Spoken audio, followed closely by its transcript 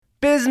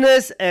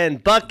Business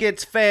and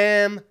Buckets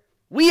fam,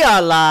 we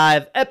are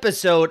live,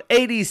 episode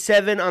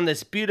 87 on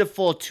this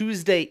beautiful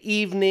Tuesday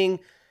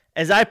evening.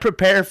 As I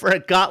prepare for a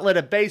gauntlet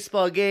of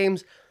baseball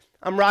games,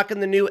 I'm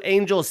rocking the new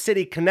Angel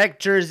City Connect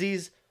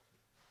jerseys.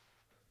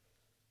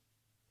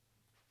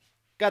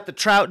 Got the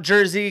Trout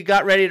jersey,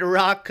 got ready to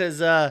rock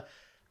because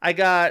I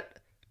got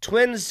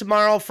Twins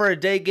tomorrow for a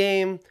day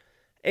game.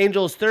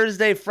 Angels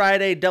Thursday,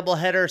 Friday,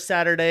 doubleheader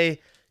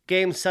Saturday,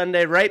 game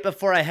Sunday, right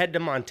before I head to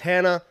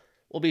Montana.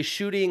 We'll be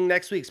shooting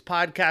next week's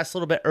podcast a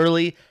little bit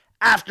early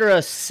after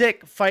a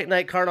sick fight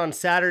night card on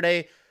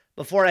Saturday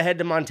before I head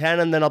to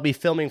Montana, and then I'll be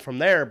filming from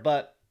there.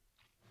 But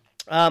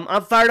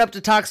I'm fired up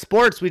to talk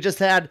sports. We just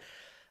had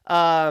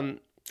Game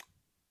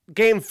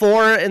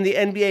 4 in the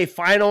NBA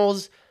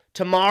Finals.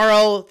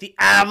 Tomorrow, the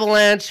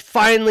Avalanche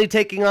finally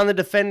taking on the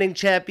defending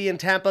champion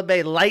Tampa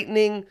Bay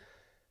Lightning.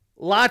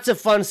 Lots of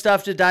fun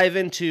stuff to dive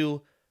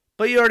into,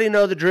 but you already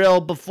know the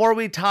drill. Before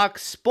we talk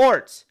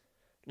sports,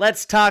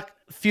 let's talk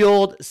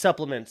fueled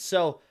supplements.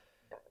 So,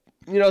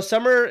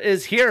 summer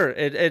is here.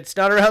 It's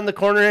not around the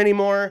corner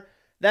anymore.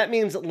 That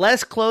means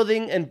less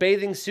clothing and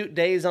bathing suit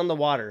days on the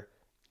water.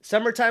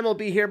 Summertime will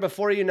be here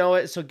before you know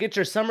it, so get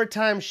your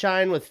summertime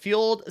shine with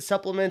Fueled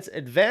Supplements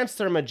Advanced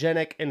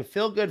Thermogenic and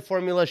Feel Good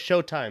Formula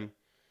Showtime.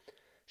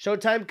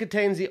 Showtime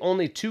contains the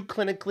only 2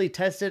 clinically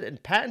tested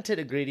and patented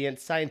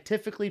ingredients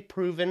scientifically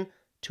proven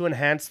to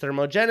enhance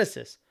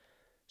thermogenesis.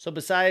 So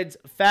besides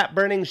fat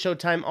burning,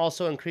 Showtime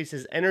also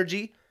increases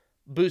energy,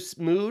 boosts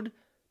mood,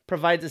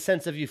 provides a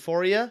sense of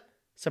euphoria,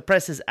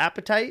 suppresses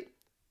appetite,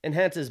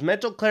 enhances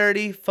mental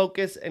clarity,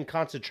 focus, and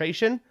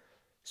concentration.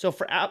 So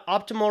for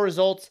optimal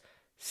results,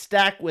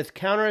 stack with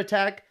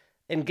Counterattack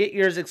and get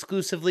yours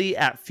exclusively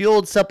at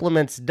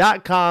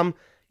fueledsupplements.com.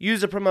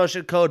 Use the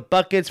promotion code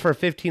BUCKETS for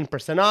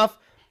 15% off.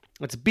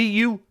 It's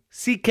BUCKETS.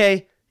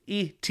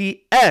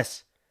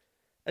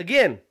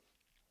 Again,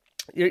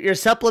 you're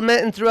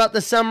supplementing throughout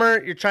the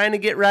summer. You're trying to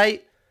get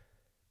right.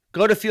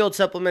 Go to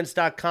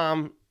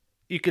fueledsupplements.com.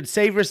 You could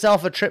save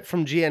yourself a trip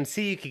from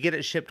GNC. You could get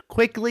it shipped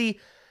quickly.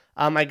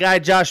 My guy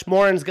Josh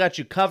Morin's got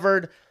you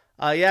covered.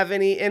 You have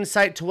any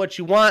insight to what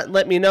you want,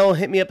 let me know.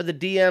 Hit me up at the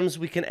DMs.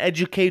 We can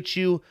educate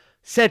you,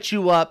 set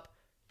you up,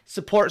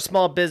 support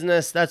small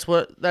business. That's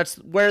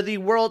where the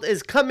world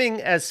is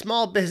coming, as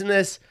small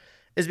business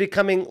is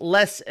becoming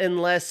less and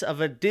less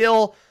of a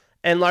deal,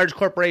 and large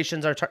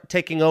corporations are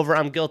taking over.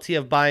 I'm guilty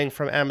of buying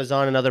from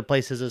Amazon and other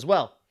places as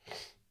well.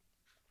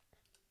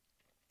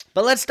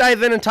 But let's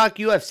dive in and talk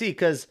UFC,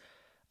 because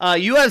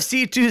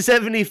UFC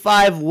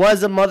 275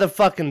 was a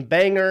motherfucking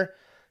banger.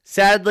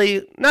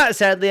 Not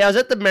sadly, I was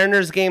at the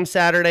Mariners game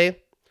Saturday.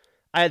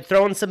 I had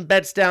thrown some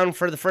bets down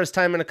for the first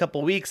time in a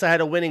couple weeks. I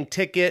had a winning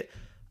ticket.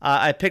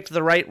 I picked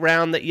the right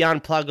round that Jan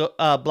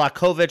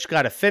Blachowicz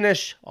got a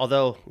finish,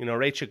 although,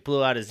 Raychik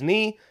blew out his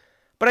knee.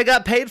 But I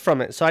got paid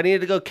from it, so I needed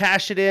to go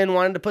cash it in,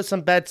 wanted to put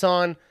some bets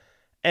on.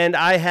 And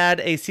I had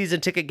a season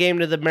ticket game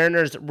to the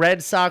Mariners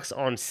Red Sox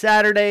on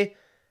Saturday.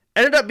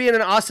 Ended up being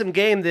an awesome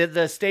game.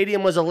 The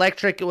stadium was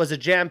electric. It was a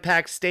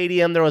jam-packed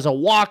stadium. There was a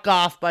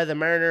walk-off by the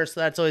Mariners, so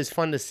that's always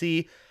fun to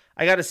see.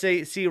 I got to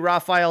see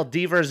Rafael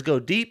Devers go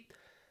deep.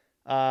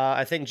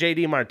 I think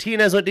JD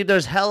Martinez went deep.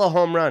 There's hella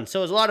home runs. So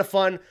it was a lot of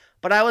fun.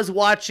 But I was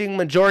watching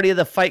majority of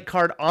the fight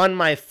card on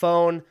my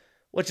phone,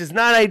 which is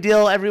not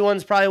ideal.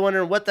 Everyone's probably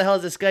wondering, what the hell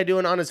is this guy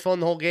doing on his phone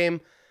the whole game?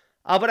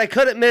 But I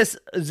couldn't miss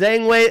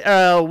Zhang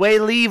Wei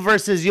Li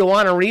versus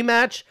Joanna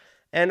rematch.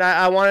 And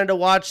I wanted to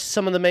watch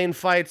some of the main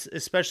fights,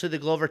 especially the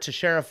Glover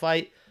Teixeira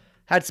fight.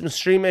 Had some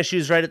stream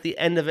issues right at the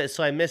end of it,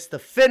 so I missed the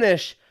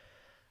finish.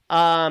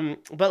 But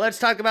let's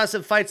talk about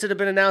some fights that have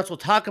been announced. We'll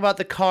talk about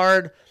the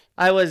card.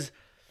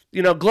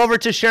 Glover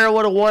Teixeira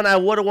would have won. I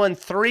would have won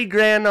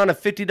 $3,000 on a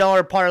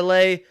 $50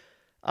 parlay.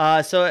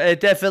 So it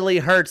definitely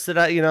hurts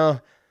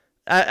that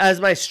as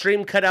my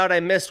stream cut out, I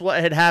missed what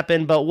had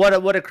happened. But what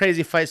a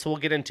crazy fight, so we'll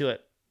get into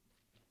it.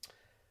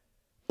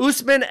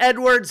 Usman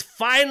Edwards,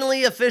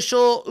 finally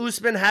official.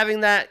 Usman having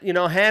that,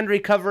 hand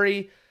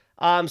recovery.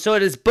 So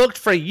it is booked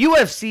for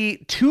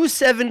UFC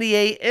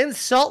 278 in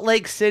Salt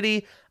Lake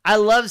City. I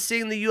love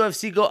seeing the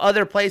UFC go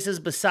other places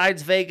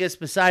besides Vegas,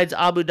 besides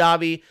Abu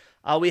Dhabi.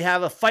 We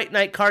have a fight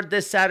night card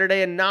this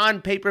Saturday, a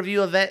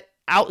non-pay-per-view event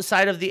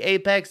outside of the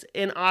Apex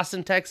in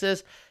Austin,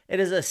 Texas. It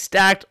is a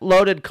stacked,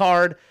 loaded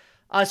card.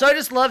 So I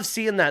just love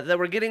seeing that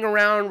we're getting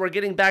around, we're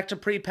getting back to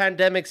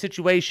pre-pandemic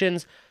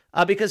situations.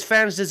 Because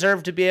fans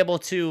deserve to be able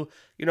to,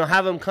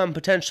 have them come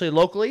potentially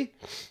locally.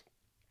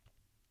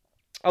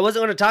 I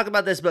wasn't going to talk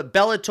about this, but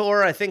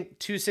Bellator, I think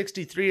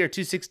 263 or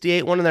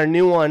 268, one of their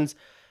new ones,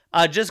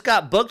 just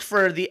got booked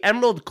for the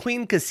Emerald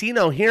Queen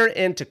Casino here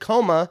in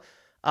Tacoma,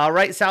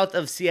 right south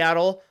of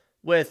Seattle,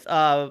 with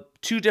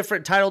 2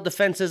 different title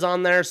defenses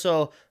on there.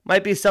 So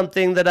might be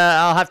something that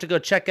I'll have to go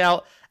check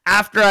out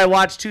after I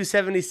watch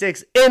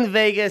 276 in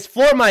Vegas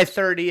for my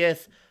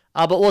 30th.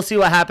 But we'll see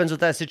what happens with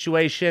that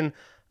situation.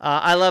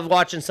 I love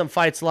watching some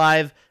fights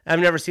live. I've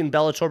never seen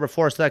Bellator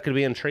before, so that could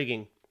be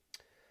intriguing.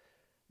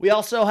 We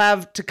also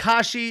have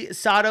Takashi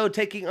Sato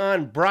taking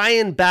on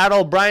Brian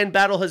Battle. Brian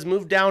Battle has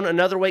moved down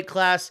another weight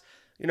class.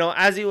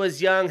 as he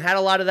was young, had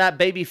a lot of that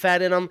baby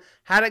fat in him.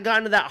 Hadn't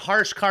gotten to that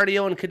harsh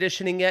cardio and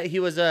conditioning yet. He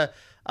was a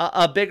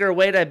bigger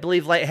weight, I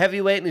believe, light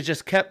heavyweight, and he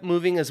just kept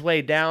moving his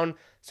way down.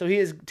 So he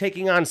is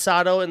taking on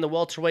Sato in the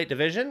welterweight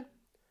division.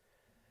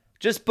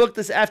 Just booked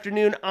this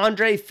afternoon,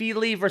 Andre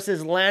Fili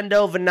versus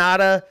Lando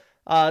Venata.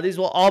 These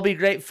will all be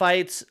great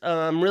fights.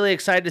 I'm really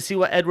excited to see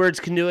what Edwards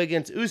can do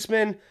against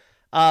Usman.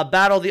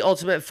 Battle the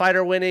Ultimate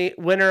Fighter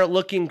winner,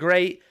 looking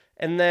great.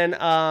 And then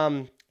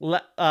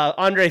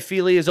Andre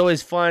Fili is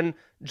always fun.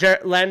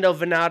 Lando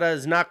Venata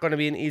is not going to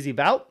be an easy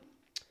bout.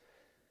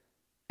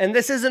 And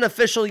this isn't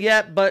official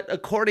yet, but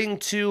according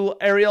to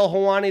Ariel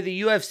Helwani,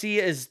 the UFC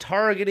is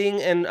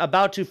targeting and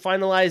about to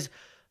finalize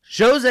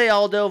Jose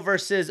Aldo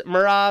versus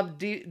Merab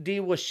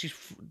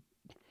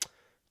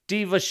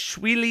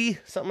Dvalishvili,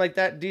 something like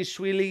that,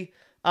 Dvalishvili,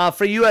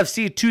 for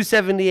UFC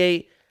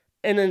 278.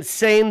 An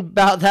insane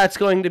bout that's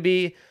going to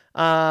be.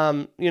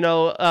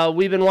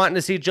 We've been wanting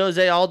to see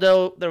Jose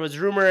Aldo. There was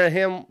rumor of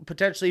him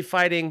potentially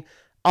fighting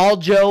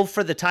Aljo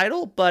for the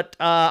title, but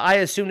I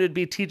assumed it'd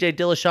be TJ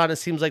Dillashaw. It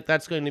seems like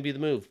that's going to be the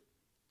move.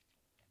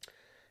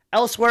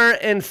 Elsewhere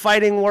in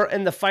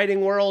the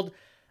fighting world,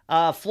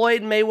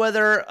 Floyd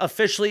Mayweather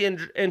officially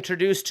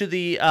introduced to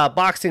the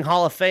Boxing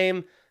Hall of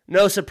Fame.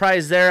 No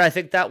surprise there. I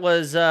think that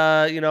was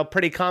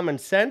pretty common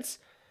sense.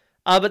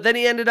 But then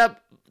he ended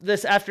up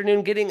this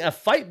afternoon getting a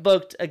fight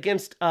booked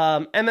against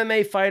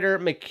MMA fighter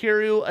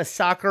Mikuru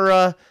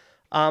Asakura.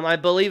 I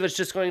believe it's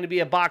just going to be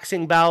a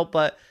boxing bout,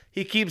 but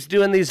he keeps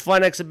doing these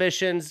fun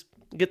exhibitions,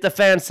 get the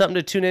fans something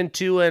to tune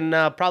into, and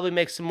probably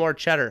make some more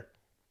cheddar.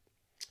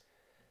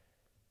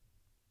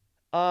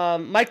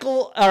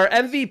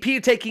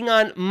 MVP taking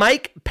on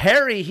Mike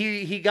Perry.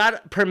 He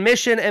got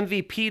permission,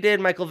 MVP did,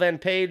 Michael Van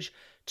Page,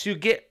 to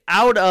get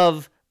out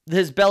of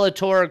his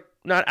Bellator,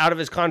 not out of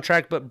his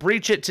contract, but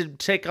breach it to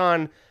take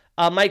on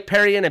Mike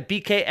Perry in a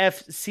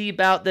BKFC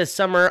bout this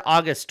summer,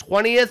 August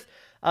 20th.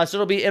 So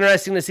it'll be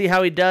interesting to see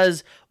how he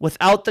does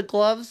without the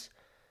gloves.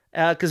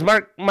 Because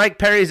Mike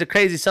Perry is a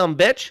crazy son of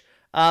a bitch.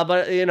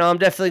 But I'm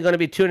definitely going to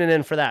be tuning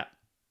in for that.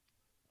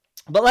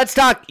 But let's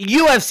talk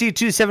UFC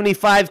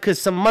 275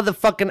 because some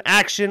motherfucking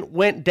action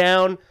went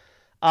down.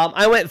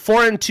 I went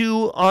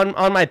 4-2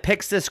 on my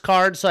picks this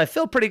card, so I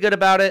feel pretty good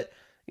about it.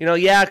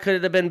 Could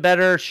it have been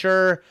better?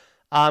 Sure.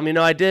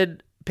 I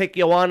did pick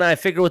Joanna. I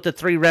figured with the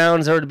 3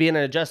 rounds there would be an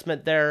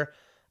adjustment there.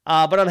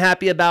 But I'm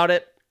happy about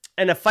it.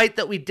 And a fight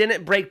that we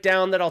didn't break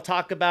down that I'll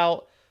talk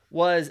about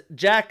was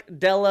Jack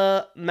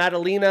Della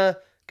Maddalena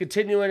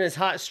continuing his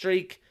hot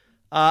streak.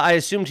 I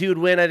assumed he would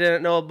win. I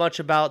didn't know much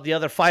about the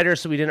other fighter,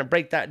 so we didn't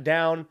break that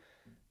down.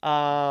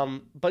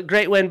 But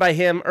great win by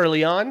him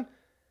early on.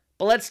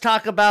 But let's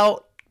talk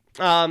about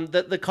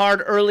the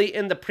card early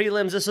in the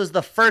prelims. This was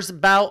the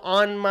first bout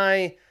on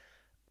my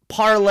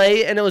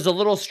parlay, and it was a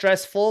little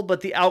stressful,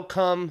 but the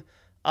outcome,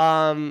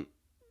 no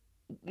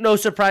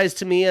surprise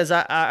to me, as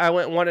I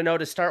went 1-0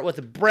 to start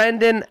with.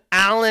 Brendan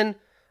Allen,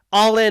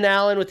 All-In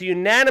Allen, with a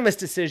unanimous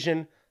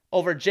decision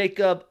over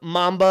Jacob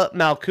Mamba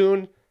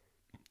Malkoun.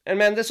 And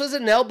man, this was a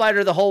nail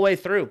biter the whole way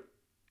through.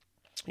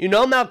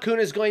 Malkoun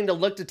is going to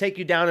look to take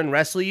you down and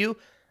wrestle you.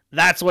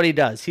 That's what he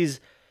does. He's,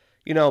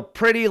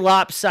 pretty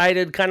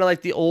lopsided, kind of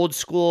like the old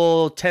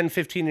school 10,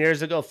 15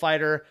 years ago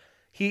fighter.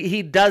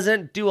 He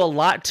doesn't do a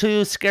lot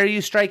to scare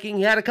you striking.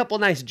 He had a couple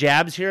nice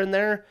jabs here and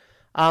there.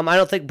 I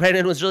don't think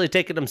Brendan was really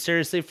taking him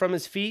seriously from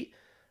his feet.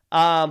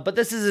 But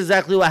this is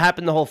exactly what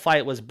happened the whole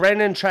fight, was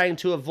Brendan trying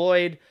to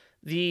avoid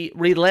the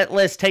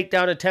relentless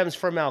takedown attempts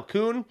for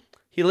Malkoun.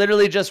 He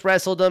literally just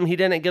wrestled him. He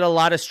didn't get a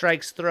lot of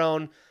strikes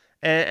thrown,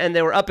 and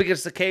they were up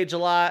against the cage a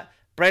lot.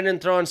 Brendan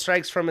throwing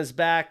strikes from his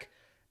back.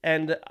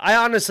 And I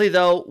honestly,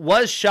 though,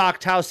 was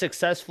shocked how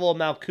successful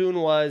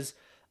Malkoun was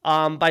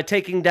by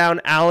taking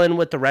down Allen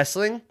with the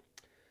wrestling.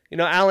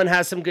 Allen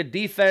has some good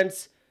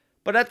defense,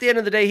 but at the end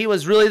of the day, he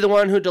was really the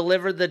one who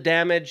delivered the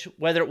damage,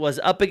 whether it was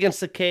up against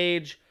the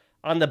cage,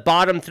 on the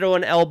bottom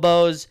throwing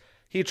elbows.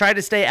 He tried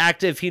to stay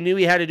active. He knew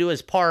he had to do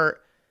his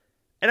part.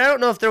 And I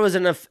don't know if there was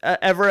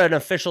ever an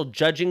official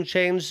judging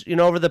change,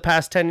 over the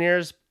past 10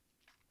 years.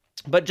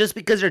 But just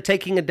because they're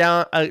taking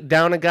down a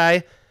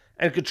guy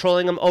and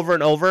controlling him over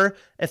and over,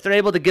 if they're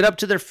able to get up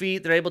to their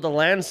feet, they're able to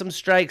land some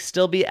strikes,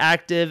 still be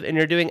active, and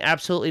you're doing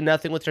absolutely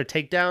nothing with their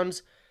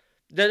takedowns,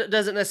 that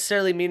doesn't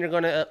necessarily mean you're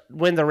going to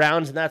win the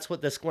rounds, and that's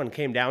what this one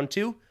came down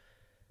to.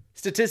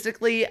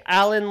 Statistically,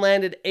 Allen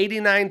landed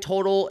 89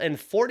 total and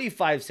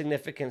 45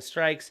 significant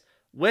strikes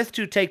with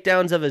 2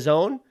 takedowns of his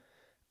own.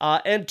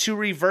 And 2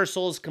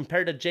 reversals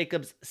compared to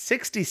Jacob's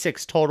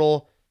 66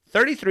 total,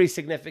 33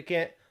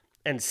 significant,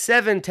 and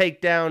 7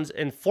 takedowns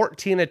in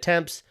 14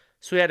 attempts.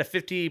 So he had a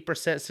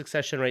 50%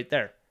 succession rate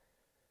there.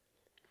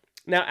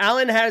 Now,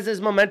 Allen has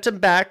his momentum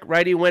back,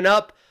 right? He went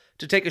up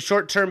to take a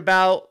short-term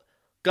bout,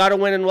 got a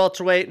win in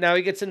welterweight. Now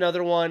he gets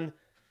another one.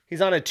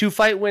 He's on a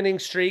 2-fight winning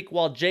streak,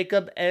 while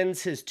Jacob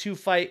ends his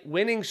 2-fight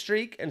winning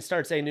streak and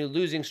starts a new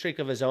losing streak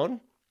of his own.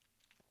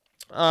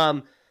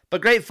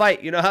 But great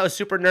fight. I was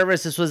super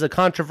nervous. This was a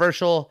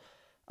controversial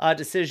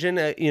decision.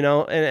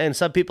 In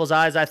some people's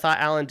eyes, I thought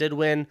Allen did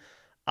win.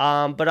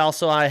 But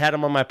also I had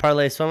him on my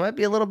parlay, so I might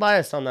be a little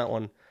biased on that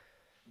one.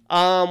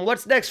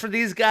 What's next for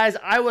these guys?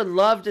 I would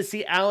love to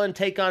see Allen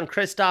take on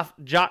Krzysztof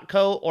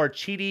Jotko or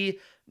Chidi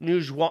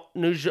Nukwane,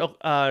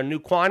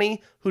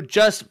 who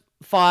just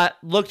fought,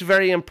 looked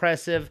very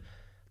impressive.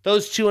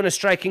 Those two in a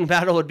striking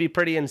battle would be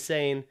pretty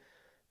insane.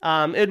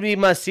 It would be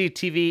must-see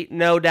TV,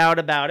 no doubt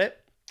about it.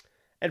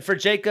 And for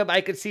Jacob,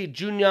 I could see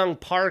Junyoung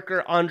Park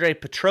or Andre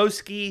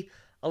Petroski,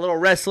 a little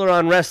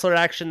wrestler-on-wrestler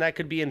action. That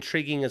could be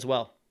intriguing as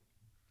well.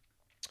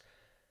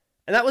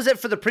 And that was it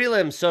for the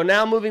prelims. So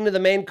now moving to the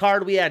main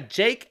card, we had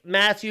Jake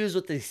Matthews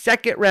with the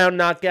second-round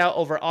knockout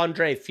over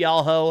Andre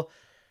Fialho.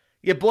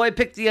 Your boy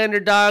picked the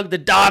underdog. The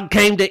dog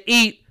came to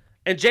eat.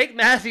 And Jake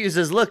Matthews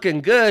is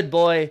looking good,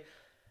 boy.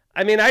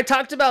 I mean, I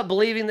talked about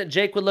believing that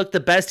Jake would look the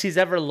best he's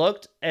ever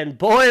looked, and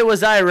boy,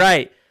 was I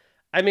right.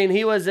 I mean,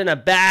 he was in a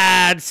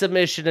bad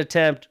submission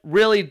attempt,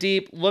 really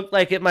deep, looked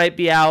like it might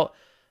be out.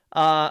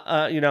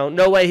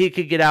 No way he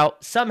could get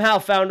out. Somehow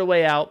found a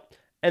way out.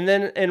 And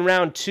then in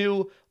round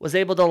 2, was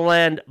able to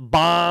land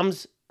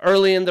bombs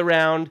early in the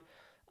round.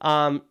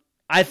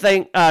 I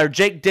think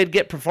Jake did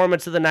get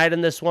performance of the night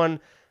in this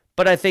one,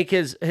 but I think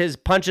his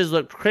punches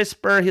looked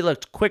crisper. He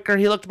looked quicker.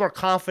 He looked more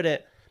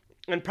confident.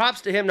 And props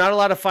to him. Not a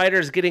lot of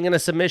fighters getting in a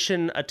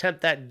submission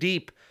attempt that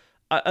deep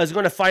is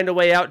going to find a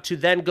way out to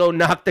then go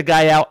knock the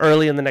guy out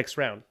early in the next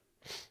round.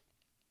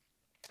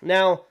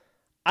 Now,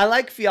 I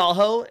like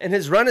Fialho, and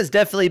his run has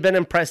definitely been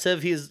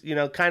impressive. He's,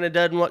 kind of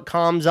done what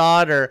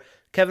Khamzat or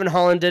Kevin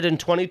Holland did in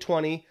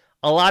 2020.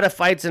 A lot of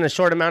fights in a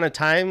short amount of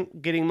time,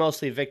 getting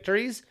mostly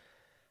victories.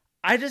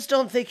 I just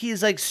don't think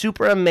he's like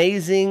super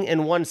amazing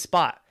in one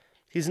spot.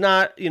 He's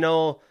not,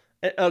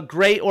 a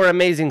great or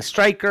amazing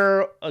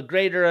striker, a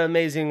great or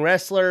amazing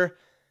wrestler.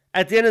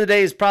 At the end of the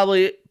day, he's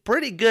probably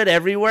pretty good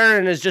everywhere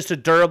and is just a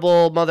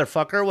durable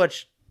motherfucker,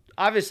 which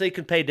obviously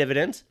could pay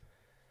dividends.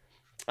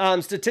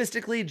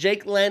 Statistically,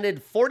 Jake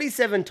landed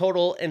 47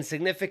 total and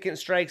significant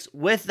strikes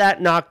with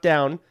that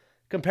knockdown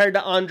compared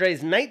to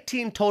Andre's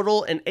 19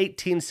 total and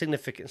 18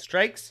 significant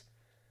strikes.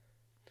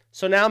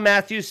 So now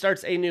Matthews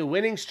starts a new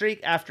winning streak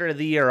after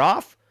the year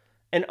off.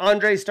 And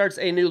Andre starts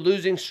a new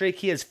losing streak.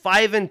 He is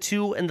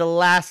 5-2 in the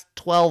last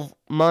 12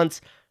 months.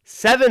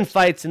 7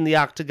 fights in the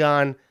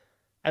octagon.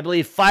 I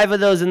believe 5 of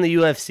those in the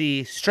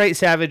UFC. Straight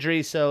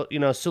savagery, so,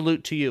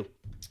 salute to you.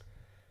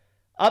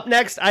 Up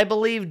next, I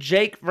believe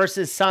Jake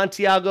versus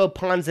Santiago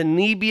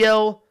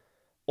Ponzinibbio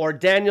or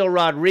Daniel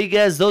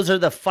Rodriguez. Those are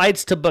the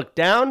fights to book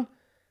down.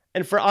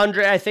 And for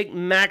Andre, I think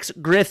Max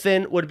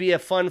Griffin would be a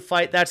fun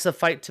fight. That's the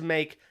fight to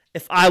make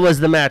if I was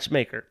the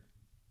matchmaker.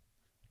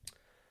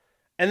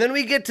 And then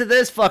we get to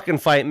this fucking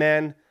fight,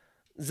 man.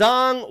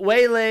 Zhang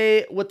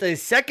Weili with a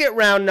second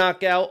round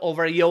knockout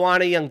over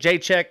Joanna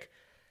Jędrzejczyk.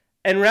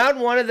 And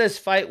round 1 of this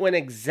fight went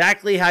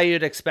exactly how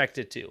you'd expect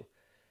it to.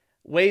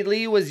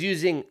 Weili was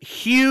using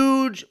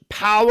huge,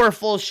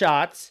 powerful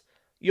shots.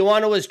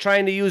 Joanna was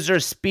trying to use her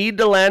speed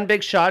to land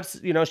big shots.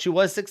 She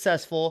was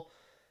successful.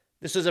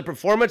 This was a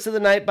performance of the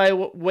night by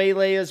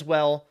Weili as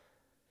well.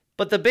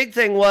 But the big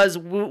thing was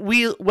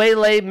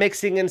Weili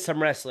mixing in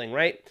some wrestling,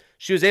 right?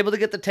 She was able to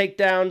get the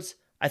takedowns.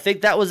 I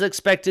think that was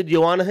expected.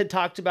 Joanna had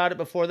talked about it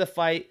before the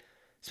fight,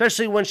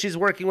 especially when she's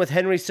working with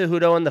Henry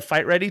Cejudo and the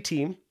Fight Ready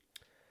team.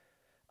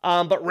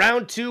 But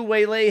round 2,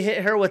 Weili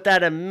hit her with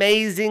that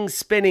amazing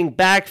spinning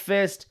back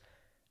fist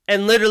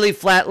and literally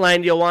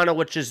flatlined Joanna,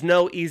 which is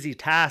no easy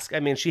task. I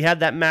mean, she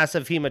had that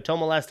massive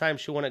hematoma last time.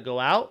 She wouldn't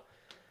go out.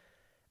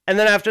 And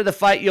then after the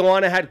fight,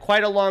 Joanna had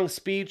quite a long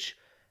speech.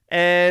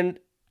 And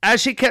as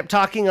she kept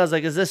talking, I was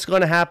like, is this going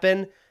to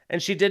happen?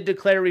 And she did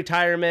declare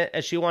retirement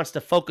as she wants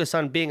to focus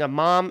on being a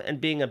mom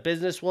and being a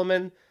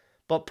businesswoman.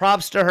 But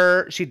props to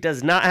her. She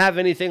does not have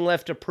anything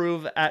left to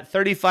prove at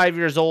 35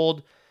 years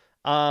old.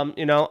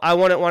 I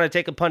wouldn't want to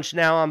take a punch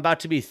now. I'm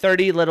about to be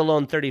 30, let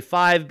alone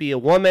 35, be a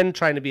woman,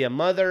 trying to be a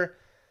mother.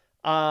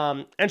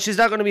 And she's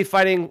not going to be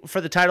fighting for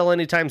the title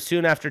anytime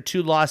soon after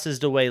 2 losses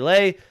to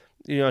Weili.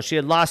 She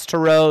had lost to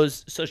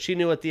Rose, so she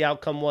knew what the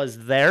outcome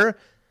was there.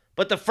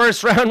 But the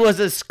first round was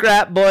a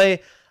scrap, boy.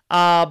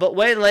 But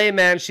Weili,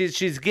 man,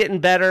 she's getting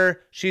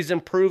better. She's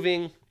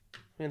improving.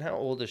 I mean, how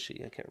old is she?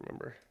 I can't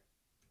remember.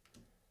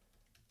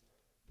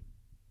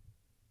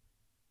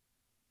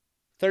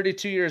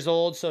 32 years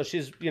old, so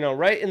she's,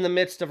 right in the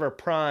midst of her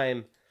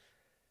prime.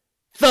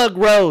 Thug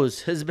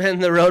Rose has been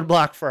the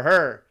roadblock for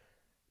her.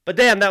 But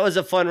damn, that was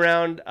a fun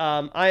round.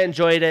 I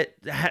enjoyed it.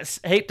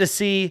 Hate to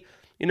see,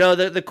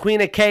 the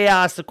queen of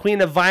chaos, the queen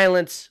of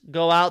violence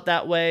go out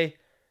that way.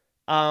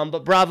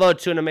 But bravo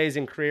to an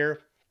amazing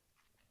career.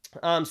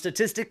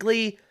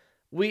 Statistically,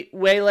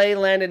 Weili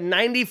landed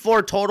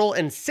 94 total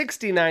and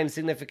 69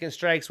 significant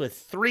strikes with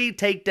 3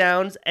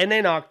 takedowns and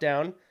a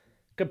knockdown,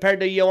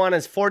 compared to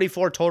Joanna's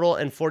 44 total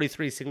and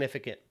 43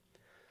 significant.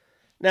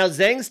 Now,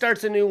 Zhang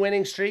starts a new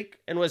winning streak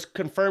and was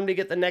confirmed to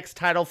get the next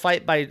title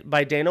fight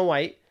by Dana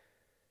White.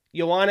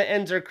 Joanna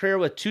ends her career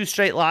with 2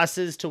 straight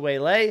losses to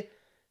Weili.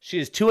 She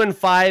is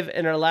 2-5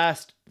 in her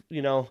last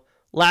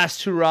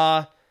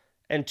hurrah.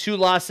 And 2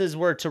 losses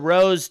were to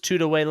Rose, 2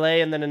 to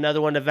Weili, and then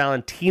another one to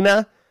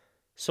Valentina.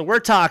 So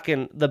we're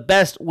talking the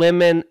best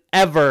women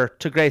ever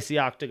to grace the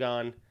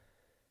octagon.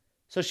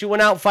 So she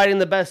went out fighting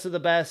the best of the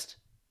best,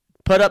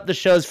 put up the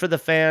shows for the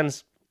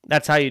fans.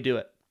 That's how you do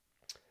it.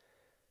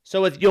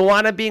 So with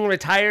Joanna being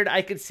retired,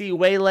 I could see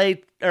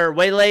Weili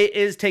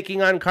is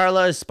taking on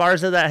Carla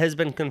Esparza. That has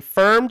been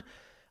confirmed.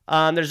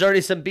 There's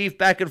already some beef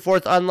back and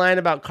forth online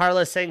about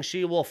Carla saying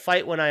she will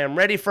fight when I am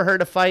ready for her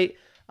to fight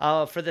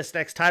for this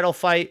next title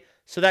fight.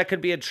 So that could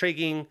be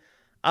intriguing.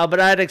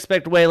 But I'd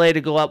expect Weili to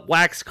go up,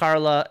 wax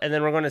Carla, and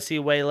then we're going to see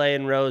Weili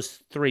and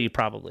Rose 3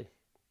 probably.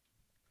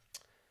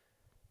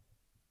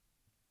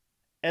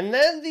 And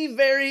then the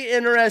very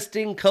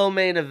interesting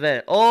co-main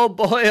event. Oh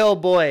boy, oh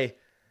boy.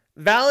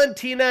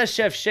 Valentina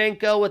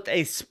Shevchenko with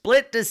a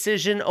split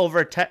decision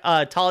over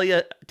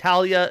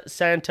Taila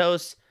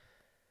Santos.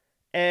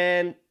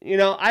 And,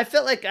 I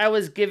felt like I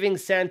was giving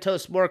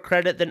Santos more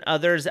credit than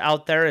others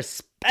out there,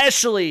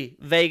 especially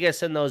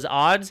Vegas and those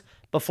odds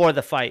before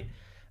the fight.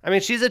 I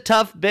mean, she's a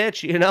tough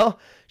bitch,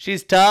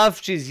 She's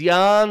tough, she's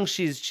young,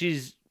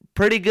 she's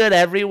pretty good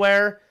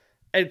everywhere,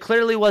 and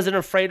clearly wasn't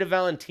afraid of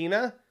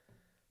Valentina.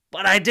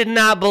 But I did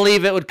not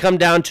believe it would come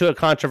down to a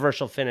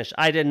controversial finish.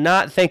 I did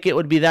not think it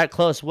would be that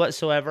close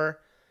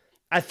whatsoever.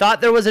 I thought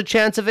there was a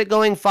chance of it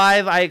going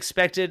 5. I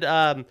expected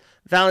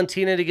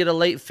Valentina to get a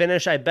late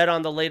finish. I bet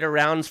on the later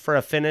rounds for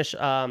a finish,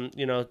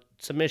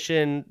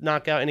 submission,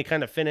 knockout, any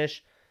kind of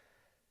finish.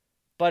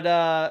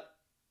 But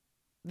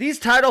these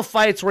title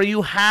fights where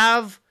you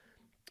have,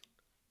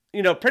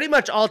 pretty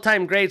much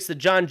all-time greats, the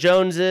John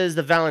Joneses,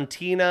 the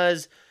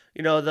Valentinas,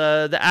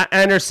 the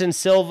Anderson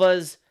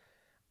Silvas,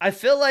 I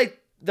feel like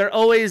they're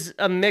always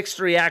a mixed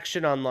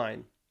reaction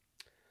online.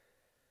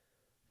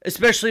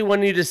 Especially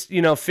when you just,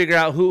 figure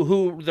out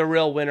who the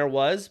real winner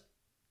was.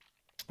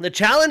 The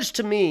challenge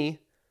to me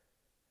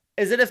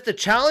is that if the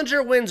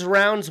challenger wins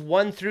rounds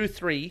 1 through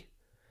 3,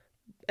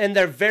 and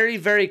they're very,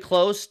 very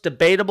close,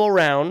 debatable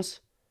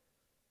rounds,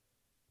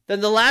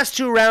 then the last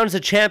 2 rounds the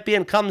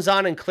champion comes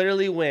on and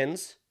clearly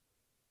wins.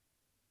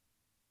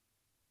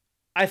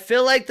 I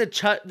feel like the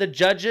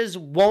judges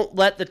won't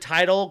let the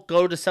title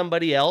go to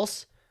somebody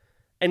else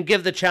and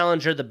give the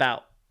challenger the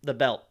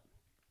belt.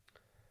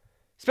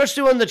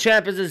 Especially when the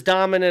champ is as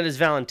dominant as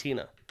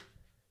Valentina.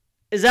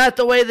 Is that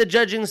the way the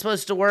judging is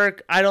supposed to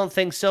work? I don't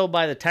think so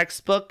by the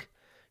textbook.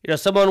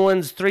 Someone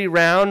wins 3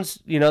 rounds,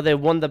 they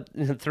won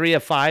the 3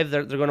 of 5,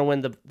 they're going to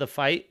win the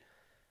fight.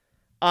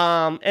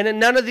 And in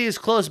none of these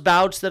close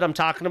bouts that I'm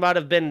talking about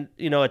have been,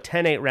 a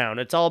 10-8 round.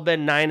 It's all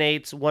been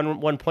 9-8s,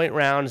 1 point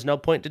rounds, no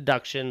point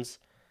deductions.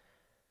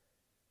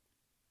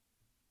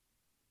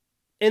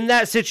 In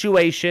that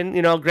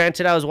situation,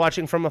 granted I was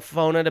watching from a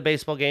phone at a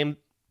baseball game,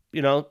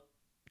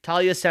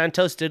 Taila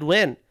Santos did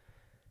win.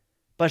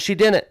 But she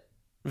didn't.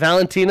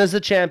 Valentina's the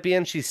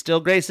champion. She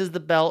still graces the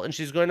belt, and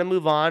she's going to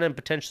move on and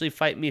potentially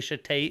fight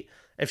Miesha Tate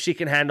if she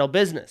can handle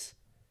business.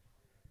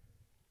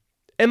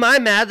 Am I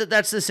mad that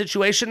that's the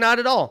situation? Not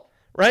at all,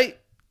 right?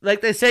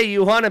 Like they say,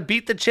 you want to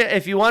beat the champ.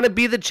 If you want to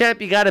be the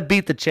champ, you got to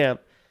beat the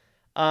champ.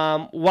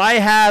 Why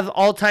have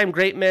all-time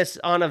great miss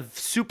on a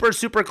super,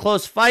 super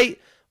close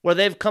fight where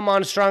they've come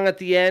on strong at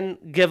the end,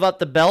 give up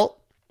the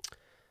belt?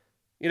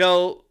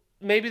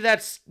 Maybe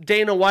that's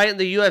Dana White and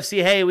the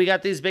UFC. Hey, we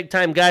got these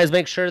big-time guys.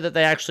 Make sure that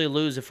they actually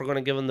lose if we're going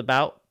to give them the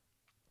bout.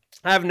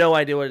 I have no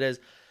idea what it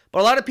is. But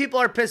a lot of people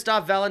are pissed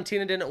off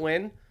Valentina didn't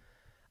win.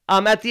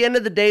 At the end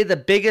of the day, the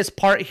biggest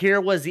part here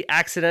was the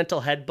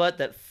accidental headbutt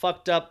that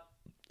fucked up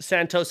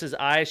Santos's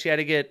eye. She had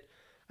to get,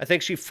 I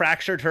think she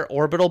fractured her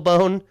orbital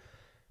bone,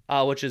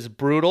 which is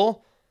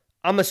brutal.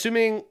 I'm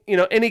assuming,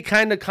 any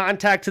kind of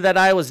contact to that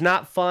eye was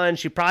not fun.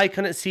 She probably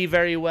couldn't see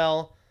very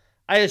well.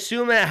 I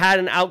assume it had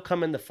an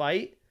outcome in the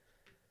fight.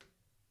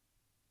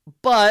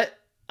 But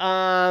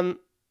how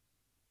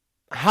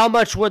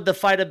much would the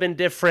fight have been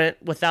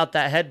different without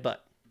that headbutt?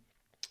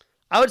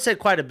 I would say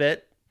quite a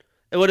bit.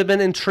 It would have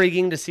been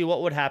intriguing to see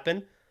what would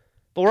happen.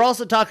 But we're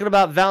also talking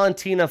about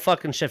Valentina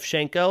fucking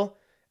Shevchenko,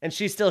 and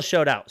she still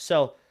showed out.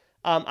 So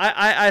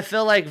I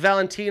feel like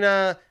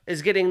Valentina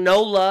is getting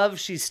no love.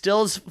 She's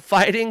still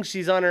fighting.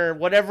 She's on her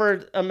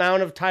whatever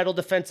amount of title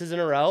defenses in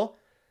a row.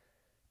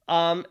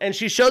 And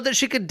she showed that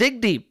she could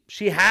dig deep.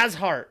 She has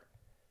heart.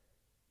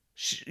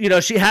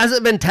 She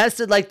hasn't been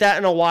tested like that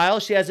in a while.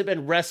 She hasn't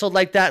been wrestled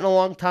like that in a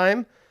long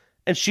time.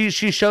 And she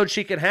showed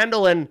she could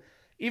handle. And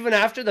even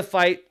after the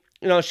fight,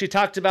 she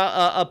talked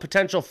about a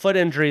potential foot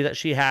injury that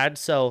she had.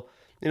 So,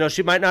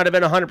 she might not have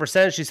been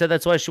 100%. She said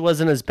that's why she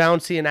wasn't as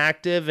bouncy and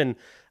active and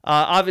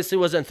obviously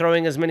wasn't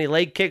throwing as many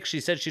leg kicks. She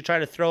said she tried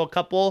to throw a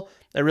couple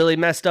that really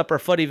messed up her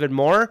foot even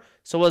more,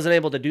 so wasn't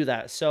able to do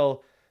that.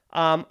 So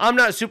I'm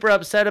not super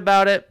upset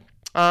about it.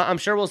 I'm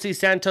sure we'll see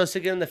Santos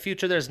again in the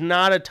future. There's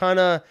not a ton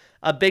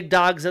of big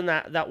dogs in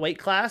that weight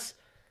class.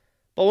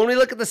 But when we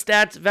look at the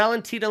stats,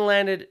 Valentina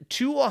landed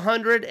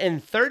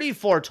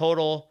 234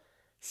 total,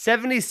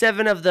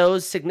 77 of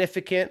those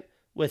significant,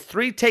 with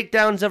 3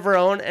 takedowns of her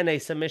own and a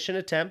submission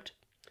attempt.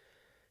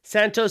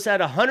 Santos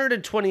had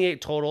 128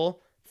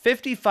 total,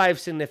 55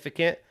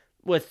 significant,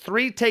 with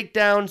 3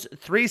 takedowns,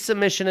 3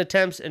 submission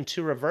attempts, and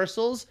 2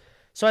 reversals.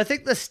 So I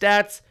think the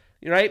stats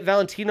right?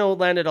 Valentina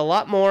landed a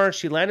lot more.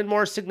 She landed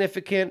more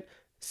significant,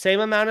 same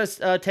amount of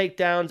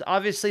takedowns.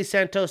 Obviously,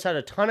 Santos had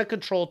a ton of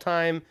control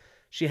time.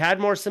 She had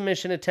more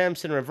submission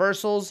attempts and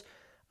reversals.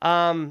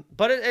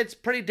 But it's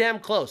pretty damn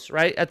close,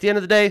 right? At the end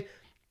of the day,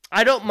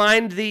 I don't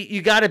mind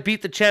you got to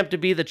beat the champ to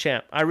be the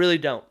champ. I really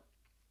don't.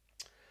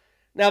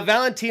 Now,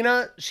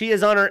 Valentina, she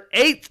is on her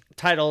 8th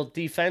title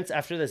defense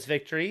after this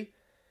victory.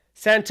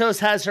 Santos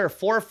has her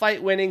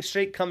 4-fight winning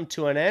streak come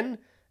to an end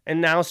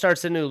and now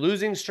starts a new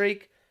losing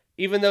streak.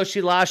 Even though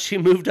she lost, she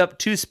moved up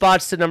 2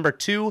 spots to number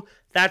 2.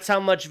 That's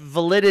how much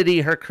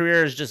validity her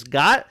career has just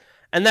got.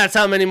 And that's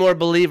how many more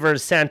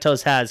believers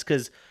Santos has.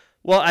 Because,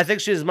 well, I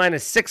think she was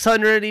minus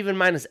 600, even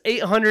minus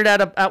 800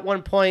 at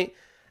one point.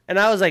 And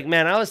I was like,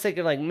 man, I was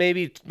thinking like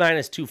maybe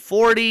minus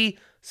 240,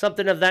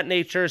 something of that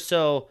nature.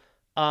 So,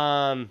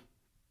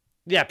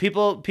 yeah,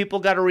 people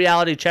got a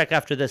reality check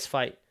after this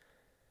fight.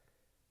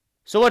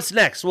 So what's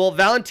next? Well,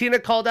 Valentina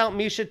called out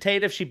Miesha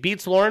Tate if she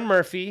beats Lauren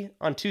Murphy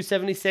on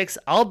 276.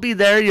 I'll be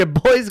there. Your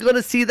boy's going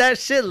to see that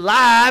shit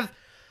live.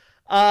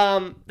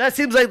 That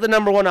seems like the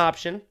number one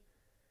option.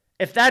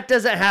 If that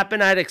doesn't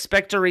happen, I'd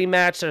expect a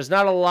rematch. There's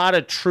not a lot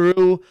of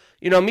true,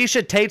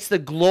 Miesha Tate's the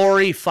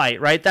glory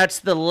fight, right? That's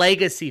the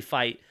legacy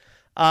fight.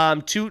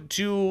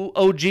 Two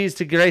OGs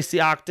to grace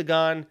the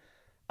octagon.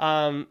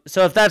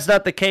 So if that's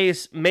not the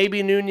case,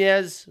 maybe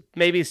Nunes,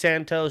 maybe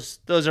Santos.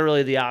 Those are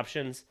really the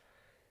options.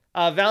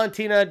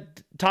 Valentina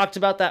talked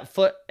about that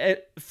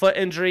foot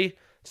injury.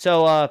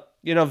 So,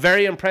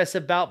 very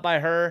impressive bout by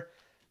her.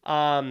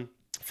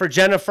 For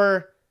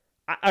Jennifer,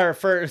 or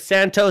for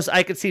Santos,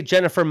 I could see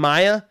Jennifer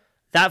Maia.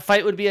 That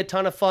fight would be a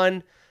ton of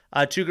fun.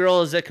 2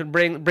 girls that could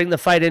bring the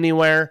fight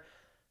anywhere.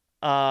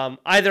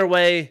 Either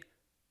way,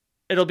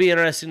 it'll be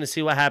interesting to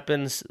see what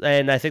happens.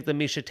 And I think the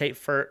Miesha Tate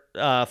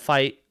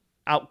fight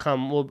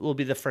outcome will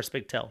be the first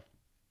big tell.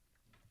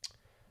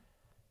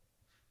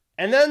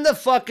 And then the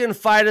fucking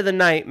fight of the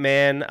night,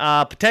 man.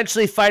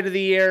 Potentially fight of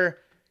the year.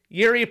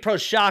 Yuri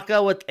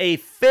Prochazka with a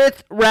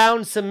 5th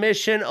round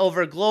submission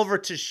over Glover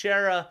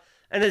Teixeira.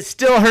 And it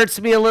still hurts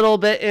me a little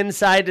bit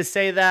inside to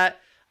say that.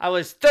 I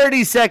was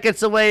 30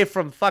 seconds away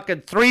from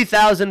fucking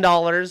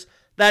 $3,000.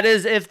 That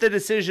is if the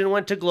decision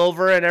went to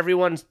Glover, and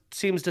everyone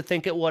seems to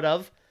think it would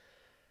have.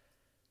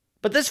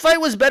 But this fight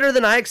was better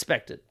than I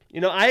expected.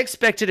 I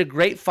expected a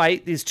great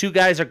fight. These 2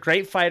 guys are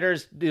great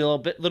fighters, little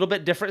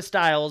bit different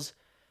styles.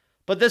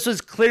 But this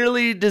was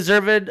clearly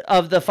deserved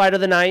of the fight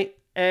of the night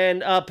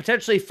and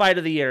potentially fight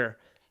of the year.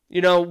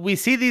 We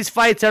see these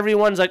fights,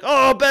 everyone's like,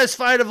 oh, best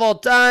fight of all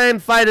time,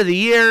 fight of the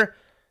year.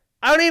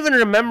 I don't even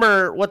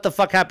remember what the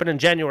fuck happened in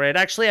January. I'd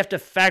actually have to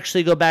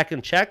factually go back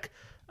and check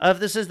if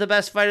this is the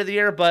best fight of the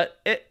year. But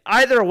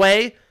either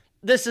way,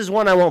 this is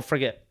one I won't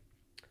forget.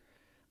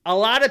 A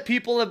lot of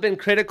people have been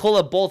critical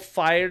of both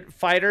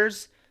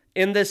fighters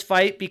in this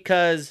fight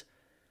because,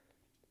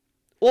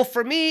 well,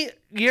 for me,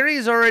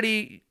 Yuri's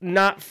already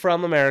not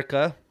from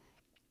America.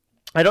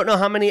 I don't know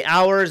how many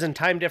hours and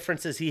time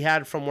differences he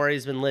had from where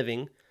he's been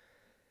living.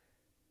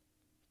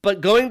 But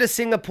going to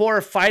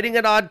Singapore, fighting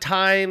at odd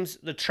times,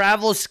 the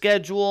travel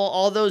schedule,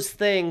 all those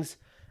things,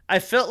 I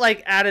felt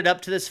like added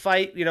up to this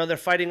fight. They're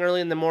fighting early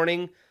in the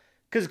morning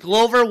because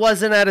Glover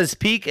wasn't at his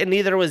peak and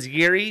neither was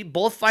Yuri.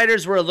 Both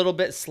fighters were a little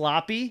bit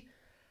sloppy.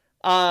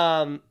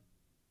 But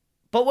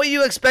what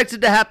you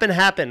expected to happen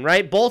happened,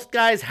 right? Both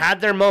guys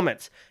had their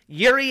moments.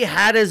 Yuri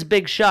had his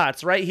big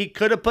shots, right? He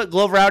could have put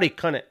Glover out. He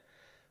couldn't.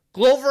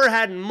 Glover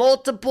had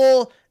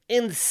multiple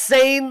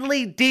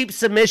insanely deep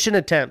submission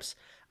attempts.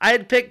 I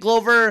had picked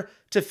Glover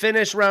to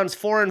finish rounds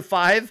 4 and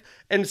 5.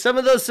 And some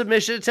of those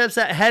submission attempts,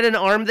 that head and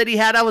arm that he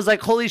had, I was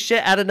like, holy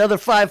shit, add another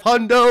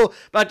 500.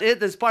 About to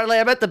hit this parlay.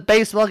 I'm at the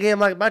baseball game. I'm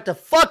like, about to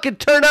fucking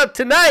turn up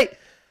tonight.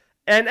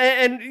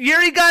 And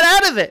Yuri got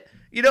out of it.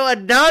 A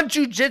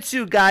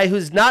non-jiu-jitsu guy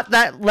who's not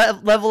that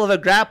level of a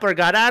grappler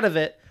got out of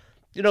it.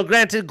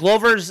 Granted,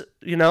 Glover's,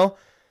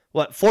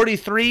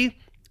 43?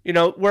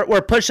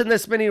 We're pushing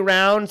this many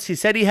rounds. He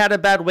said he had a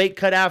bad weight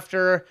cut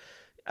after.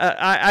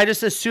 I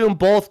just assume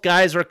both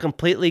guys were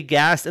completely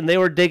gassed and they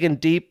were digging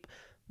deep,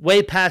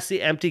 way past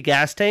the empty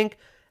gas tank.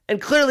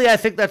 And clearly, I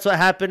think that's what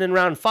happened in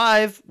round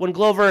 5 when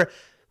Glover's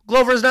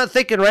not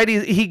thinking, right?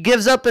 He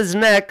gives up his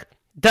neck,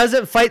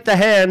 doesn't fight the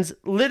hands,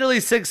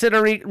 literally sinks in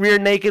a rear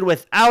naked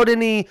without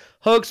any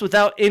hooks,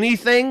 without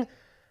anything.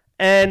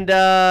 And,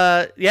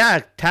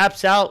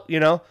 taps out,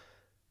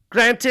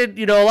 Granted,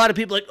 a lot of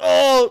people are like,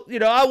 oh,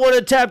 I would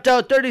have tapped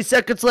out, 30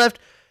 seconds left.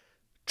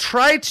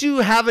 Try to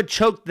have a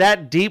choke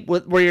that deep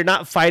where you're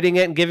not fighting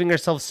it and giving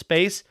yourself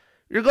space.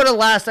 You're going to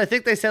last, I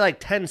think they say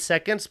 10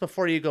 seconds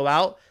before you go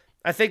out.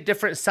 I think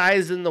different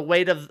size and the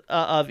weight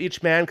of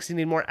each man, because you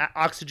need more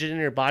oxygen in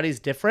your body, is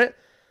different.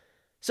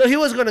 So he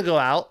was going to go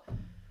out.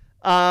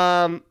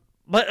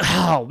 But,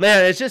 oh,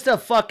 man, it's just a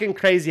fucking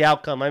crazy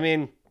outcome. I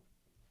mean,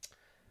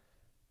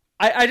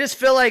 I just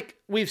feel like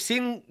we've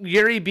seen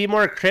Yuri be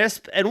more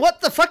crisp. And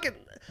what the fucking...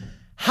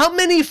 How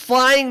many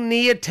flying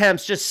knee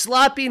attempts, just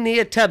sloppy knee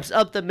attempts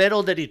up the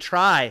middle did he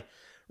try,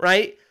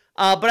 right?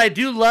 But I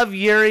do love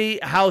Yuri,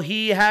 how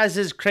he has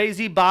his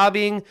crazy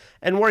bobbing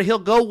and where he'll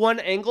go one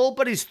angle,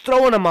 but he's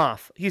throwing them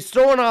off. He's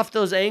throwing off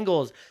those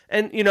angles.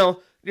 And,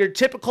 your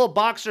typical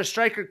boxer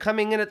striker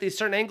coming in at these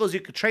certain angles, you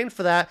could train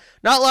for that.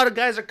 Not a lot of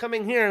guys are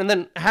coming here and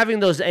then having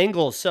those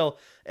angles. So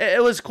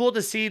it was cool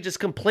to see just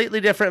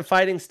completely different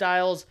fighting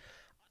styles.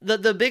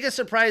 The biggest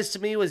surprise to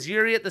me was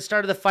Yuri at the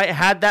start of the fight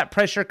had that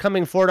pressure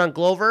coming forward on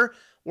Glover,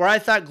 where I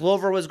thought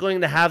Glover was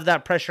going to have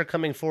that pressure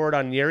coming forward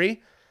on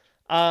Yuri.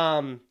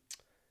 But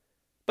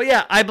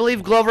yeah, I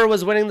believe Glover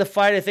was winning the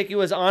fight. I think he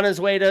was on his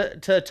way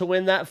to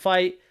win that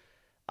fight.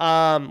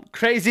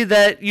 Crazy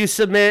that you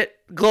submit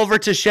Glover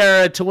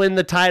Teixeira to win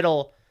the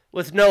title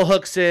with no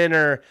hooks in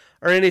or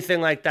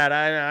anything like that.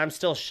 I'm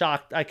still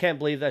shocked. I can't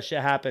believe that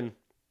shit happened.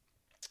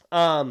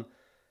 Glover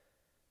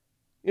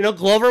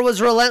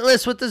was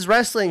relentless with his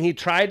wrestling. He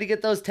tried to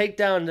get those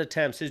takedown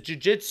attempts. His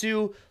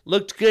jiu-jitsu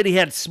looked good. He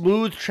had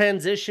smooth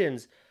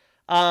transitions.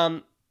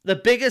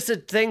 The biggest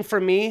thing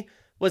for me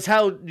was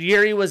how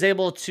Yuri was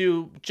able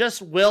to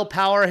just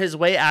willpower his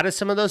way out of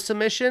some of those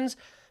submissions,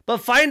 but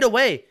find a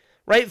way,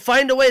 right?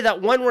 Find a way.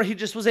 That one where he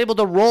just was able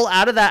to roll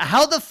out of that.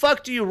 How the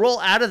fuck do you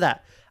roll out of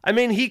that? I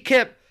mean, he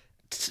kept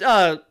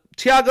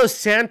Thiago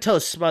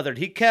Santos smothered.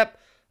 He kept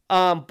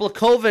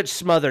Blachowicz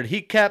smothered. He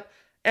kept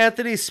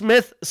Anthony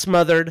Smith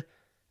smothered,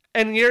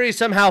 and Yuri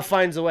somehow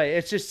finds a way.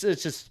 It's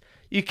just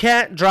you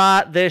can't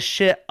draw this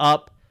shit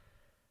up.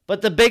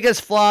 But the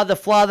biggest flaw, the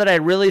flaw that I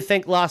really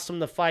think lost him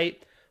the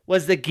fight,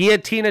 was the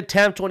guillotine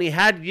attempt when he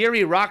had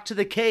Yuri rocked to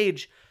the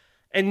cage.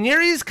 And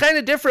Yuri's kind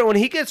of different. When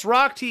he gets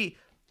rocked, he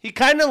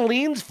kind of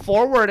leans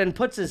forward and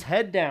puts his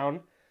head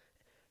down.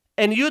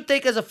 And you'd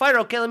think as a fighter,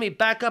 okay, let me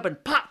back up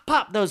and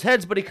pop those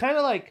heads. But he kind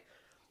of like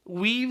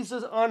weaves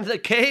onto the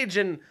cage.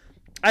 And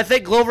I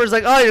think Glover's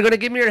like, oh, you're going to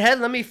give me your head?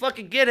 Let me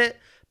fucking get it.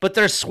 But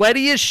they're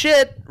sweaty as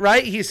shit,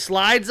 right? He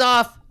slides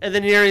off, and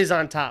then Yuri's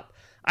on top.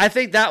 I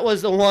think that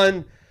was the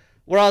one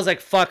where I was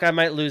like, fuck, I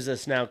might lose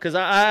this now. Because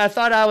I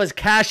thought I was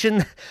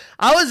cashing.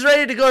 I was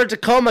ready to go to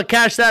Tacoma,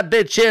 cash that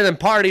bitch in, and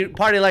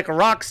party like a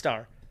rock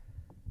star.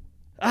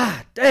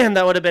 Ah, damn,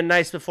 that would have been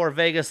nice before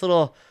Vegas.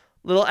 Little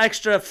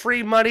extra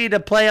free money to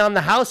play on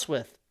the house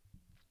with.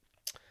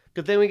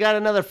 Good thing we got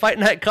another fight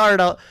night card.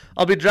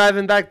 I'll be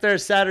driving back there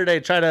Saturday,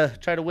 try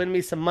to win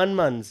me some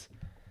muns.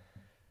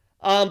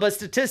 But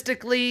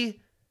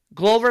statistically,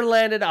 Glover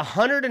landed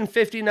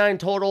 159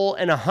 total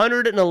and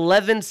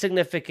 111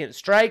 significant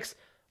strikes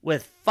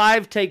with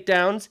 5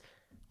 takedowns,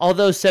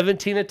 although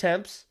 17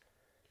 attempts.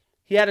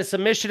 He had a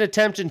submission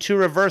attempt and 2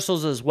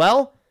 reversals as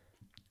well,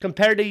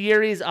 compared to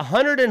Yuri's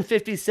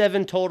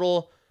 157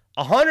 total,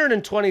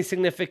 120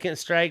 significant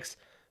strikes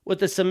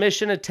with a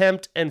submission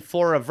attempt and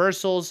 4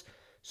 reversals.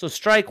 So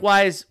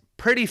strike-wise,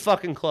 pretty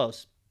fucking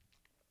close.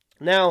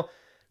 Now,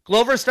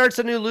 Glover starts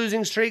a new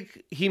losing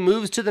streak. He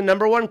moves to the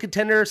number 1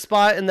 contender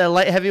spot in the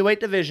light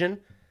heavyweight division,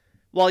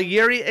 while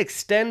Yuri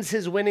extends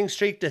his winning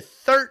streak to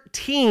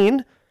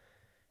 13,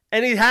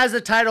 and he has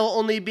the title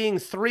only being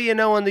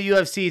 3-0 in the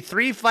UFC.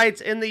 3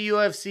 fights in the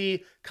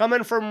UFC,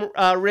 coming from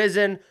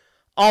Rizin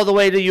all the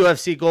way to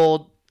UFC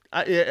Gold.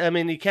 I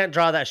mean, you can't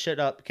draw that shit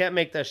up. You can't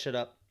make that shit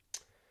up.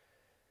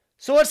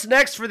 So what's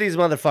next for these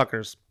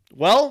motherfuckers?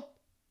 Well,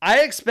 I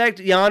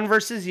expect Jan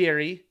versus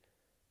Yuri,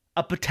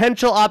 a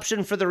potential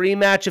option for the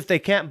rematch if they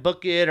can't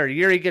book it or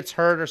Yuri gets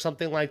hurt or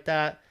something like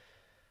that.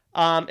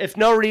 If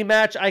no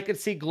rematch, I could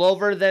see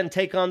Glover then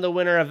take on the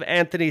winner of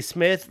Anthony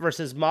Smith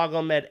versus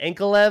Magomed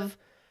Ankalaev,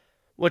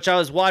 which I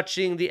was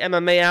watching the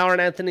MMA Hour,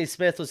 and Anthony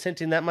Smith was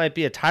hinting that might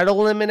be a title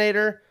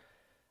eliminator.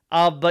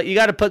 But you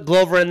got to put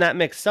Glover in that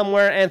mix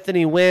somewhere.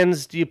 Anthony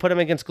wins. Do you put him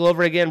against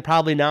Glover again?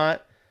 Probably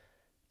not.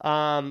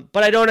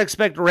 But I don't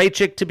expect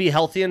Raychik to be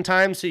healthy in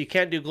time, so you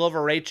can't do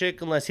Glover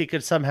Raychik unless he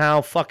could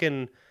somehow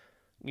fucking,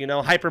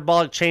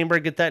 hyperbolic chamber,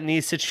 get that knee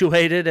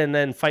situated, and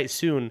then fight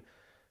soon.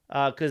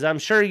 Because I'm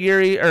sure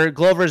Yuri or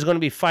Glover is going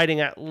to be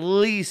fighting at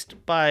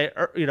least by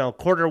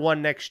quarter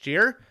 1 next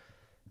year.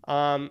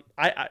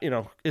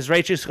 Is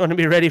Raychik going to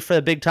be ready for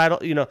the big title?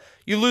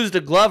 You lose to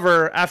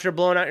Glover after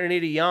blowing out your knee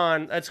to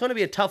Jan. That's going to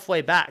be a tough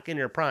way back in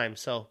your prime.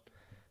 So,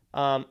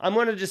 I'm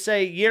going to just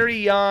say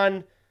Yuri,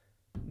 Jan,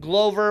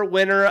 Glover,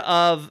 winner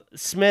of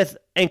Smith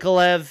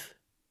Ankalaev.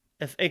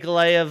 If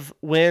Ankalaev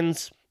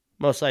wins,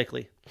 most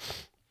likely.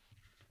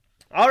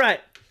 All right.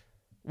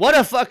 What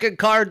a fucking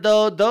card,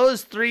 though.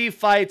 Those 3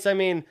 fights, I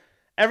mean,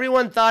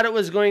 everyone thought it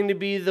was going to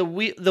be the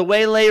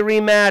Weili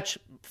rematch,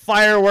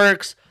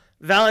 fireworks,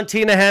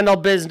 Valentina handle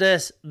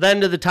business,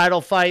 then to the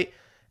title fight,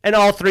 and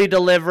all 3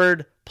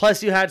 delivered.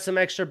 Plus, you had some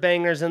extra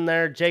bangers in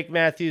there. Jake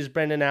Matthews,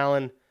 Brendan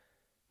Allen.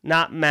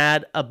 Not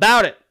mad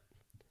about it.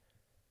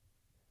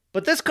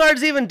 But this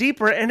card's even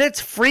deeper, and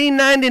it's free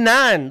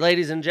 $99,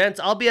 ladies and gents.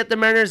 I'll be at the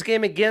Mariners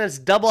game again. It's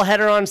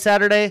doubleheader on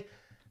Saturday.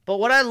 But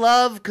what I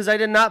love, because I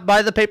did not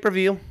buy the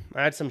pay-per-view,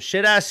 I had some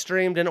shit-ass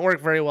stream, didn't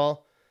work very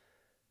well.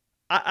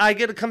 I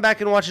get to come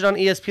back and watch it on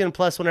ESPN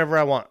Plus whenever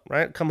I want,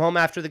 right? Come home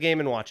after the game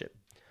and watch it.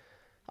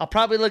 I'll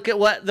probably look at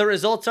what the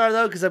results are,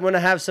 though, because I'm going to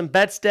have some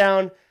bets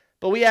down.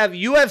 But we have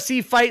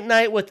UFC Fight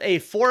Night with a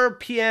 4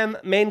 p.m.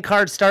 main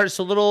card start,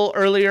 so a little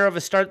earlier of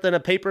a start than a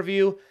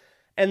pay-per-view.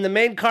 And the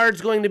main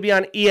card's going to be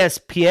on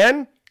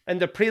ESPN, and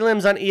the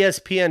prelims on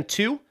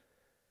ESPN2.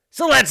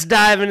 So let's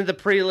dive into the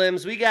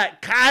prelims. We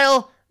got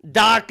Kyle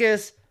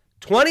Daukaus,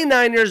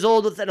 29 years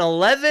old with an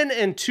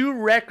 11-2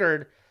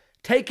 record,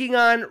 taking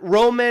on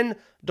Roman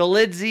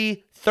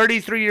Dolidze,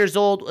 33 years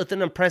old with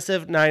an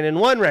impressive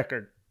 9-1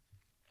 record.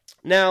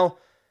 Now,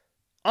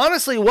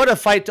 honestly, what a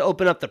fight to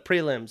open up the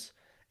prelims.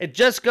 It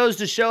just goes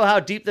to show how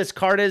deep this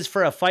card is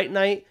for a fight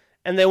night,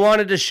 and they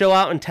wanted to show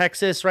out in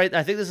Texas, right?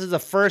 I think this is the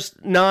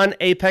first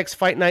non-Apex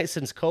fight night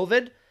since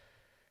COVID.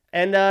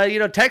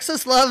 And,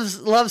 Texas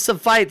loves some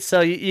fights, so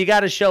you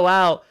got to show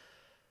out.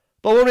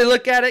 But when we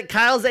look at it,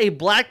 Kyle's a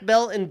black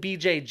belt in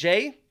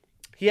BJJ.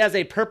 He has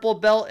a purple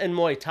belt in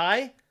Muay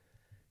Thai.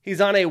 He's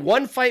on a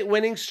 1-fight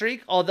winning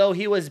streak, although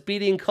he was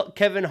beating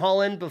Kevin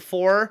Holland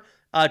before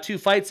 2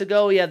 fights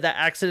ago. He had that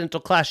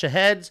accidental clash of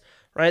heads,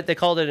 right? They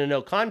called it a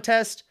no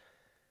contest.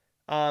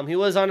 He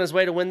was on his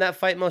way to win that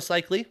fight, most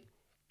likely.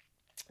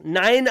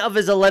 9 of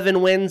his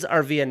 11 wins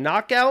are via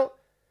knockout,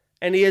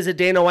 and he is a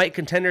Dana White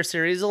Contender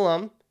Series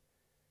alum.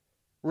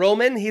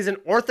 Roman, he's an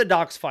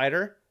orthodox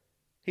fighter.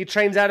 He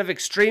trains out of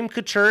Extreme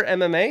Couture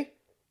MMA.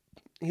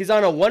 He's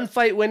on a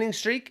 1-fight winning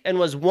streak and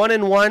was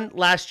 1-1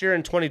 last year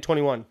in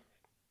 2021.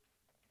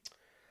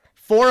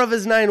 4 of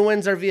his 9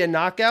 wins are via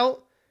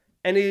knockout,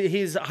 and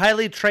he's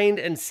highly trained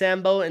in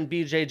Sambo and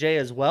BJJ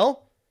as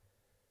well.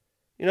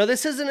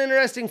 This is an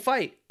interesting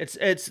fight.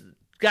 It's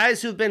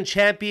guys who've been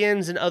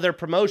champions in other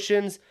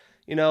promotions.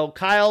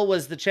 Kyle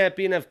was the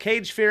champion of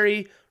Cage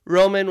Fury.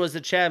 Roman was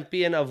the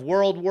champion of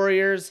World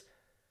Warriors.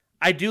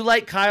 I do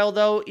like Kyle,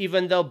 though,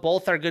 even though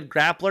both are good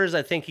grapplers.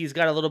 I think he's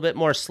got a little bit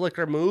more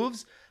slicker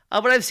moves.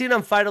 But I've seen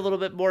him fight a little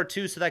bit more,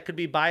 too, so that could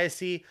be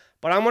biasy.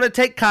 But I'm going to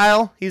take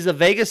Kyle. He's a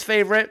Vegas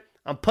favorite.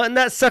 I'm putting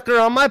that sucker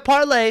on my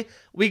parlay.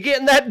 We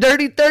getting that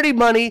dirty 30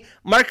 money,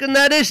 marking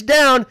that ish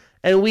down,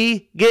 and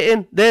we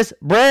getting this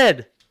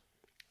bread.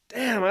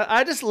 Damn,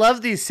 I just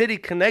love these City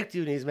Connect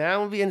unis, man. I'm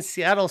going to be in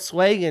Seattle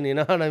swagging, you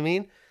know what I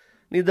mean?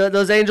 Need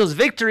those Angels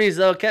victories,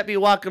 though, kept me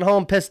walking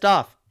home pissed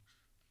off.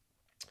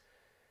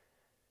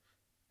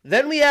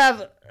 Then we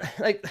have,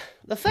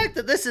 the fact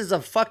that this is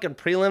a fucking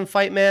prelim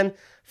fight, man.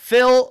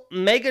 Phil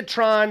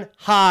Megatron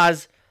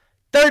Haas,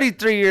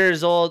 33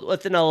 years old,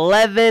 with an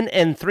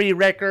 11-3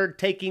 record,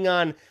 taking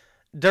on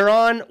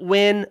Deron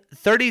Winn,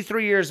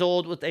 33 years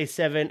old, with a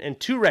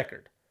 7-2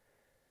 record.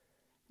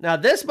 Now,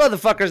 this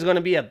motherfucker is going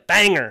to be a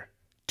banger.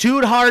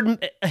 2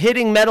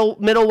 hard-hitting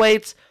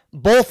middleweights,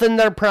 both in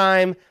their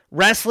prime,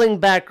 wrestling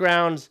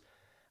backgrounds.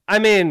 I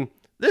mean,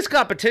 this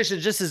competition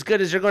is just as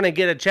good as you're going to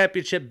get a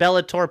championship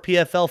Bellator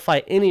PFL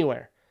fight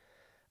anywhere.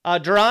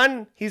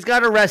 Deron, he's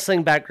got a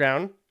wrestling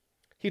background.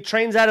 He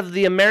trains out of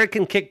the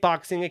American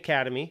Kickboxing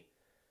Academy.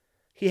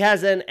 He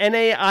has an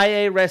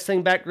NAIA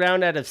wrestling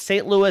background out of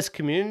St. Louis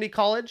Community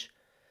College.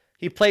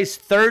 He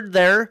placed 3rd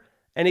there,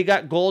 and he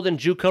got gold in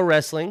JUCO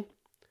wrestling.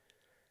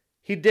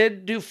 He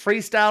did do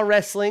freestyle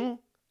wrestling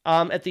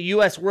at the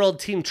U.S. World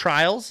Team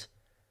Trials,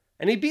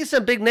 and he beat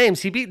some big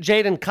names. He beat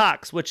Jaden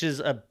Cox, which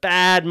is a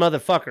bad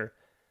motherfucker.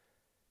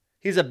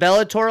 He's a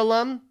Bellator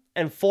alum,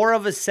 and 4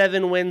 of his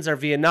 7 wins are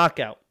via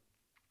knockout.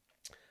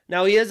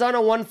 Now, he is on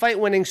a 1-fight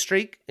winning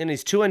streak, and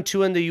he's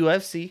 2-2 in the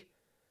UFC.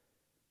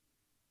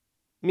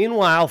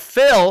 Meanwhile,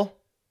 Phil,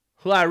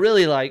 who I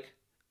really like,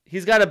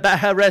 he's got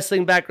a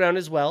wrestling background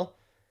as well.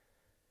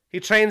 He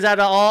trains out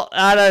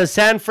of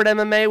Sanford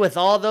MMA with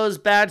all those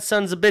bad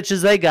sons of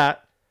bitches they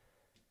got.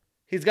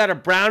 He's got a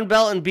brown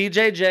belt in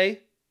BJJ.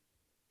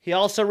 He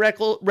also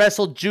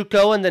wrestled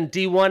JUCO and then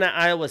D1 at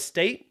Iowa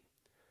State.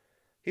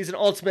 He's an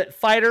Ultimate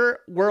Fighter,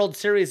 World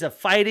Series of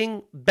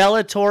Fighting,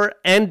 Bellator,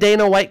 and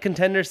Dana White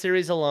Contender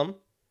Series alum.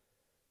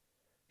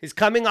 He's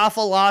coming off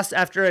a loss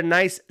after a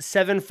nice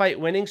 7-fight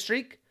winning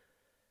streak.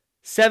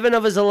 7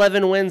 of his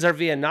 11 wins are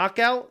via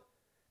knockout.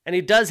 And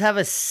he does have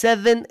a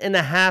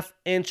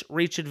 7.5-inch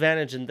reach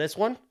advantage in this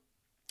one.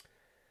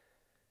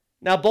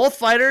 Now, both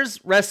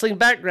fighters, wrestling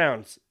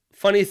backgrounds.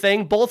 Funny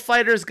thing, both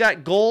fighters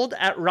got gold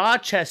at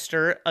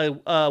Rochester,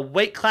 a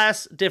weight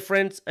class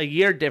difference, a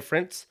year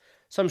difference.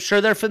 So I'm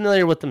sure they're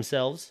familiar with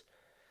themselves.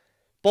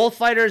 Both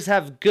fighters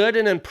have good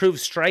and improved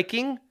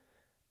striking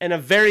and a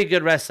very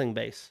good wrestling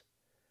base.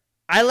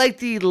 I like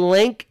the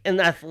length and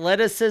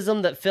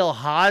athleticism that Phil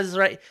has,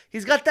 right?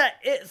 He's got that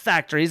it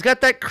factor. He's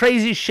got that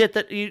crazy shit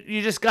that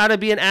you just got to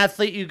be an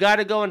athlete. You got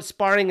to go in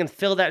sparring and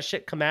feel that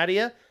shit come at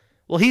you.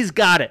 Well, he's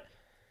got it.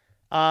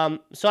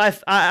 So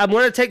I'm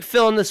going to take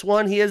Phil in this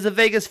one. He is a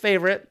Vegas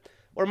favorite.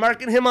 We're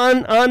marking him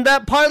on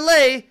that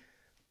parlay.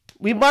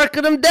 We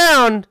marking him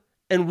down,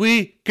 and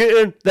we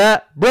getting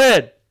that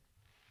bread.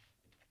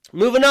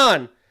 Moving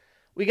on.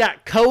 We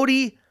got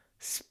Cody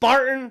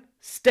Spartan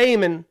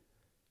Stamen,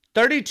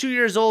 32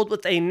 years old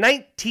with a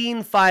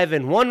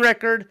 19-5-1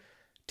 record,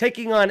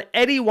 taking on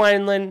Eddie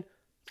Wineland,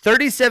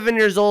 37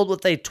 years old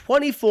with a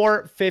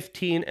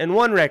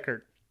 24-15-1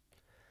 record.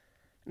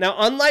 Now,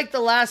 unlike the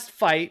last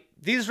fight,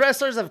 these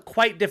wrestlers have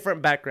quite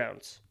different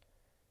backgrounds.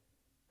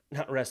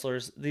 not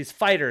wrestlers, these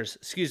fighters,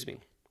 excuse me.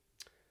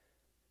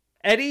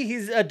 Eddie,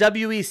 he's a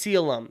WEC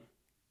alum.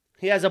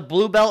 He has a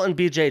blue belt in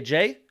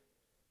BJJ.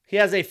 He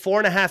has a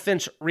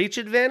 4.5-inch reach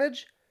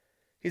advantage.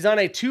 He's on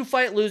a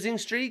 2-fight losing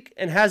streak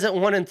and hasn't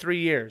won in 3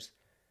 years.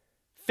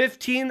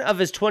 15 of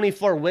his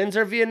 24 wins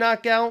are via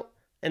knockout,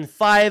 and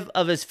 5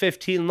 of his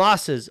 15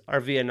 losses are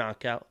via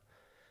knockout.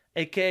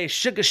 AKA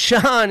Sugar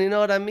Sean, you know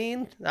what I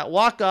mean? That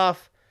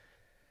walk-off.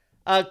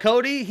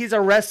 Cody, he's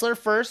a wrestler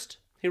first.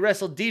 He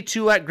wrestled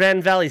D2 at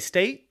Grand Valley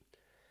State.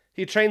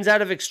 He trains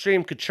out of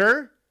Extreme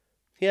Couture.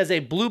 He has a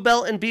blue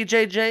belt in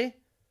BJJ.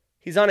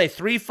 He's on a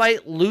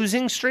 3-fight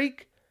losing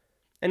streak,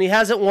 and he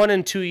hasn't won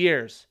in 2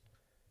 years.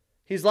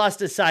 He's lost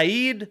to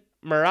Saeed,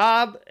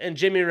 Merab, and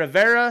Jimmy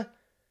Rivera.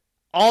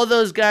 All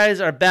those guys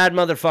are bad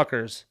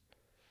motherfuckers.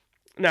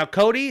 Now,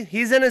 Cody,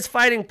 he's in his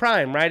fighting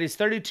prime, right? He's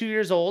 32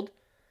 years old.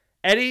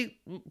 Eddie,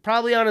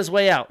 probably on his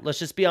way out. Let's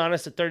just be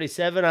honest, at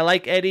 37. I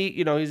like Eddie.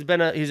 You know,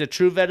 he's a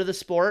true vet of the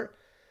sport.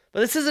 But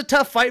this is a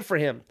tough fight for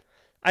him.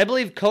 I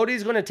believe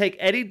Cody's going to take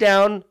Eddie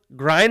down,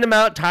 grind him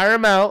out, tire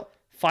him out,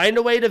 find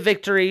a way to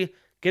victory,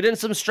 get in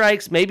some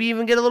strikes, maybe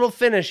even get a little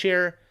finish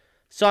here.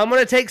 So I'm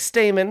going to take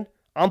Stamen.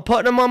 I'm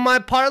putting him on my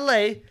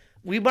parlay.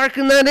 We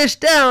marking that ish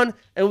down,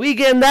 and we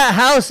getting that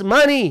house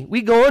money.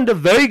 We going to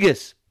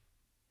Vegas.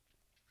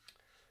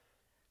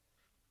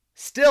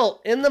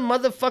 Still in the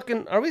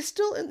motherfucking... Are we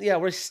still in... Yeah,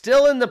 we're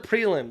still in the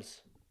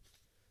prelims.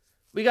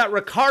 We got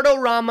Ricardo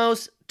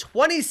Ramos,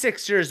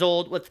 26 years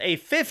old, with a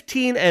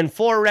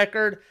 15-4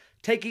 record,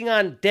 taking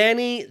on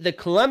Danny, the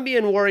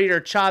Colombian Warrior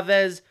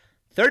Chavez,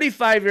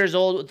 35 years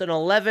old, with an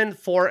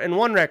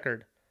 11-4-1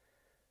 record.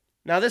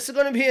 Now, this is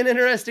going to be an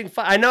interesting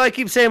fight. I know I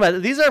keep saying about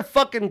it. These are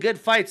fucking good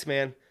fights,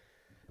 man.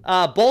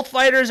 Both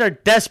fighters are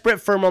desperate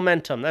for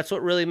momentum. That's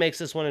what really makes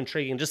this one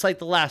intriguing. Just like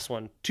the last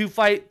one. 2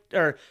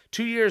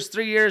 years,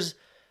 3 years.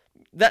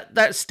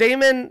 That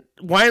Stamen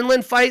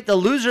Wineland fight, the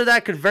loser of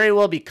that could very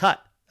well be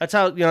cut. That's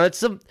how,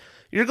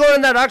 you're going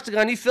in that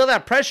octagon, you feel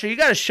that pressure, you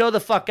got to show the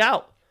fuck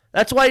out.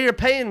 That's why you're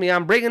paying me.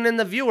 I'm bringing in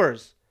the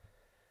viewers.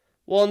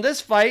 Well, in this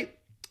fight,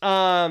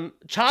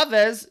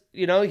 Chavez,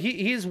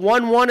 he's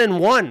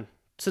 1-1-1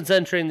 since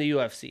entering the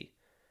UFC.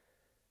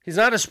 He's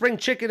not a spring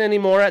chicken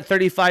anymore at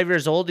 35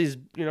 years old. He's,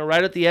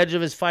 right at the edge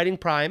of his fighting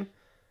prime.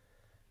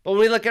 But when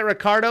we look at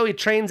Ricardo, he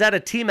trains at a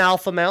Team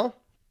Alpha Male.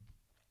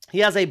 He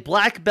has a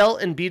black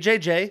belt in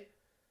BJJ.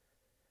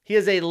 He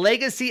is a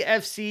Legacy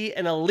FC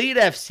and Elite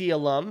FC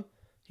alum.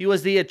 He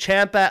was the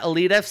champ at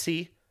Elite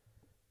FC.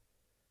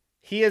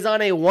 He is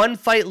on a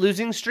 1-fight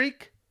losing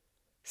streak.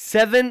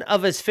 7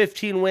 of his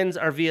 15 wins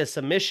are via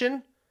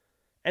submission.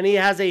 And he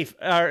has a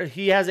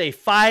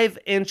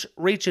 5-inch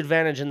reach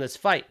advantage in this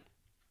fight.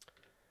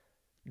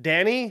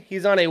 Danny,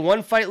 he's on a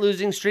 1-fight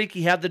losing streak.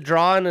 He had the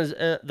draw in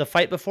the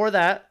fight before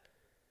that.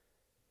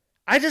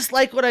 I just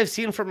like what I've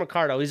seen from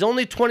Ricardo. He's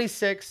only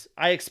 26.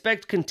 I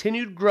expect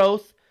continued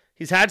growth.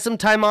 He's had some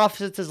time off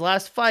since his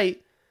last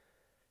fight.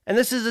 And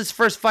this is his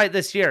first fight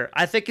this year.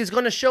 I think he's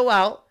going to show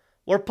out.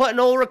 We're putting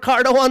old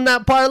Ricardo on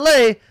that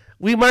parlay.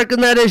 We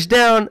marking that ish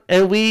down,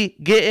 and we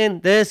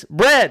getting this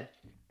bread.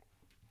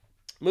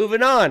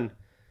 Moving on.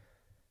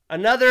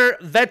 Another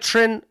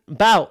veteran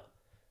bout.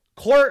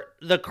 Court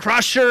the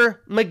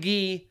Crusher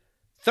McGee,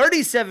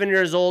 37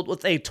 years old,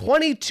 with a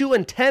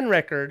 22-10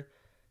 record,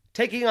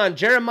 taking on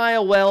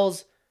Jeremiah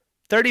Wells,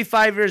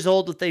 35 years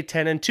old, with a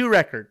 10-2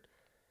 record.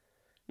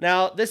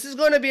 Now, this is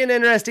going to be an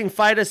interesting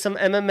fight of some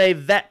MMA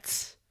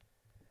vets.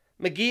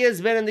 McGee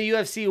has been in the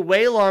UFC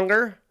way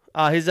longer.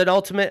 He's an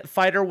Ultimate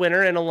Fighter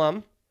winner and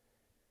alum.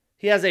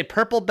 He has a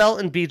purple belt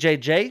in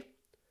BJJ.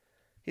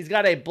 He's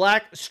got a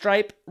black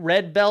stripe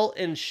red belt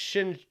in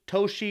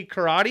Shintoshi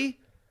Karate,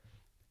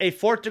 a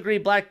 4th degree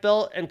black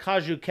belt in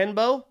Kaju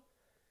Kenbo.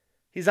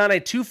 He's on a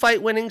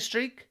 2-fight winning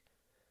streak,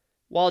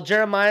 while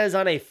Jeremiah is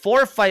on a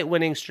 4-fight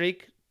winning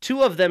streak,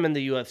 2 of them in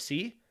the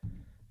UFC,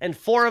 and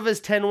 4 of his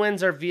 10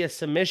 wins are via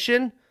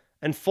submission,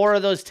 and 4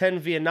 of those 10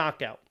 via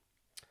knockout.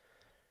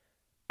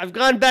 I've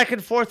gone back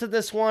and forth in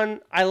this one.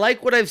 I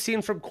like what I've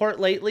seen from Court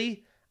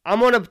lately. I'm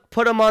going to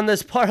put him on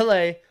this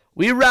parlay.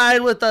 We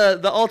ride with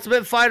the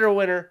Ultimate Fighter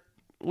winner.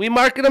 We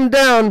marking him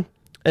down,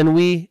 and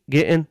we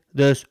getting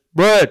this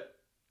bread.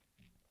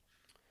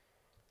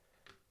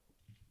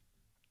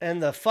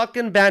 And the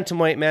fucking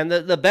bantamweight, man.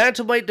 The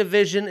bantamweight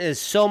division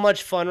is so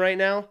much fun right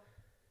now.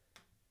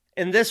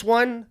 In this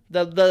one,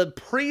 the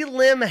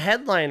prelim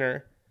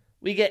headliner,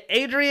 we get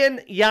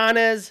Adrian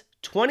Yanez,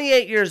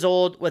 28 years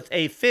old, with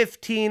a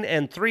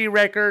 15-3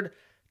 record,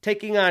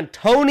 taking on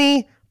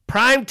Tony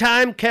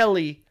Primetime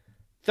Kelly,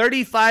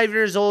 35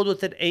 years old,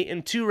 with an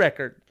 8-2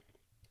 record.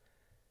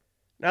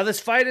 Now,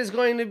 this fight is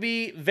going to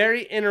be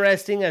very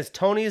interesting as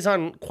Tony is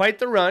on quite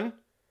the run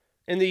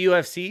in the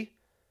UFC.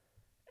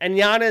 And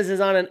Yanez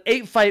is on an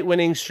 8-fight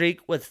winning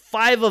streak with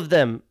 5 of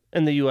them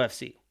in the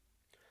UFC.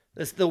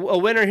 A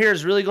winner here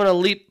is really going to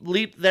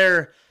leap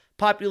their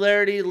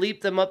popularity,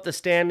 leap them up the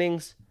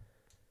standings.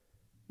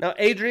 Now,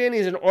 Adrian,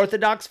 he's an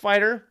orthodox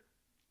fighter.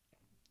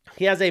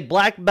 He has a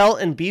black belt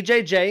in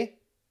BJJ.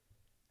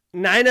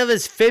 9 of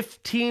his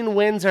 15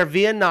 wins are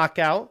via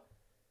knockout.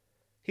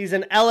 He's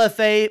an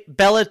LFA,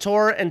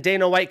 Bellator, and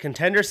Dana White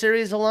Contender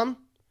Series alum.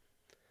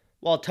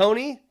 While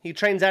Tony, he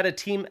trains out of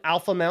Team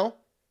Alpha Male.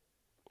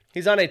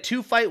 He's on a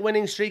 2-fight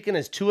winning streak and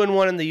is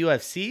 2-1 in the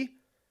UFC.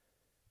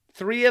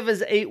 3 of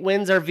his 8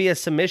 wins are via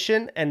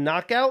submission and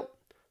knockout.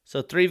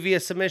 So 3 via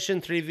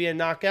submission, 3 via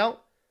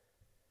knockout.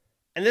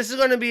 And this is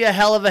going to be a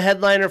hell of a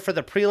headliner for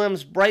the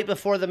prelims right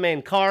before the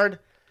main card.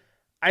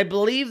 I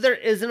believe there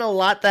isn't a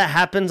lot that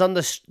happens on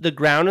the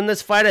ground in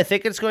this fight. I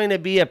think it's going to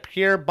be a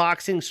pure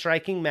boxing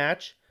striking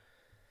match.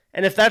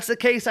 And if that's the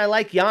case, I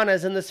like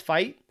Yanez in this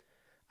fight.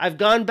 I've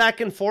gone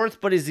back and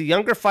forth, but he's a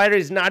younger fighter.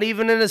 He's not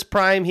even in his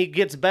prime. He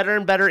gets better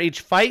and better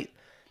each fight.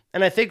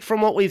 And I think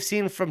from what we've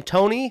seen from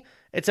Tony,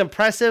 it's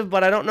impressive,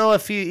 but I don't know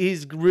if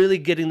he's really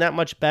getting that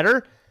much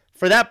better.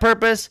 For that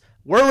purpose,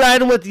 we're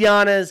riding with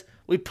Yanez.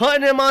 We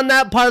putting him on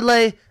that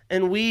parlay,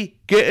 and we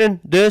getting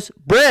this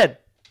bread.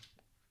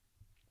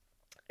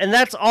 And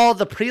that's all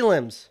the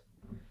prelims.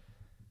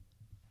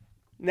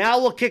 Now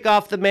we'll kick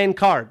off the main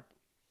card.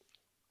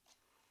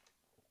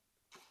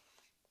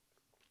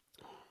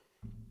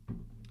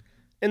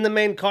 In the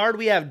main card,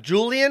 we have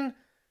Julian,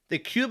 the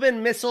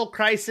Cuban Missile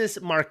Crisis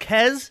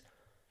Marquez,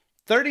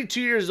 32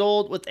 years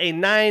old with a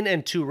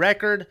 9-2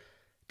 record,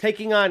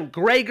 taking on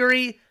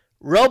Gregory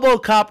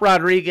RoboCop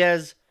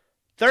Rodriguez,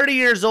 30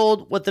 years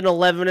old with an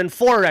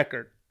 11-4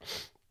 record.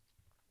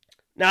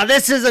 Now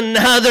this is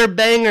another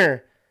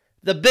banger.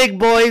 The big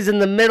boys in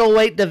the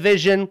middleweight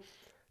division.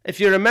 If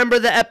you remember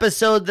the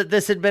episode that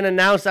this had been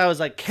announced, I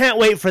was like, can't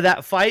wait for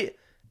that fight.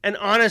 And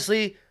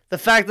honestly, the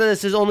fact that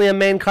this is only a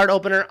main card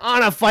opener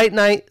on a fight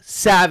night,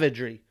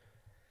 savagery.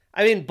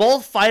 I mean,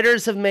 both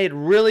fighters have made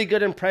really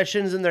good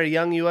impressions in their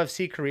young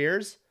UFC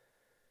careers.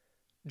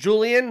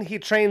 Julian, he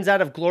trains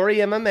out of Glory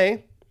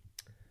MMA.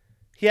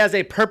 He has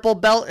a purple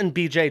belt in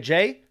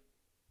BJJ.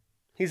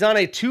 He's on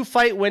a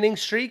 2-fight winning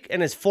streak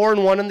and is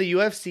 4-1 in the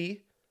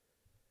UFC.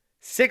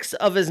 6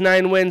 of his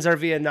 9 wins are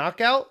via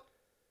knockout.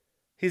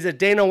 He's a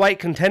Dana White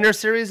Contender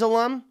Series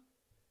alum.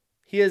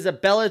 He is a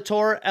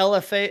Bellator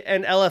LFA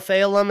and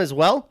LFA alum as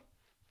well.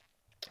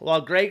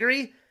 While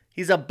Gregory,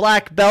 he's a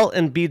black belt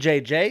in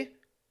BJJ.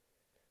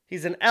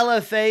 He's an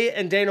LFA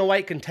and Dana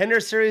White Contender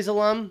Series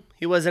alum.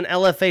 He was an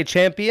LFA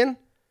champion.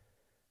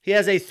 He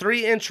has a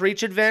 3-inch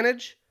reach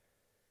advantage.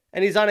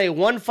 And he's on a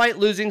 1-fight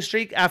losing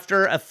streak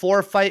after a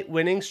 4-fight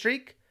winning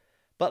streak.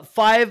 But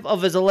 5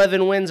 of his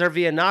 11 wins are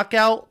via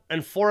knockout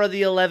and 4 of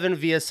the 11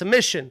 via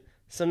submission.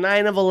 So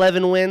 9 of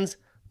 11 wins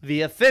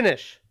via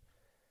finish.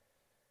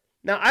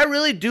 Now, I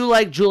really do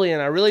like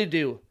Julian. I really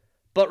do.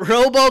 But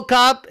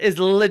RoboCop is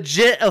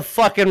legit a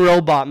fucking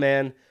robot,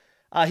 man.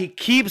 He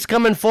keeps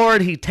coming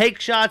forward. He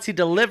takes shots. He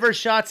delivers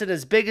shots. And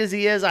as big as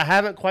he is, I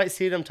haven't quite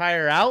seen him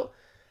tire out.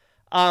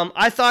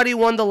 I thought he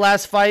won the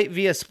last fight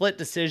via split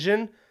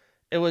decision.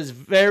 It was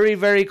very,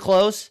 very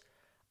close.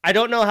 I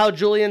don't know how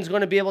Julian's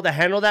going to be able to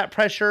handle that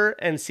pressure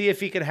and see if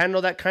he can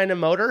handle that kind of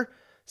motor.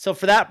 So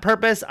for that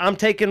purpose, I'm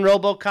taking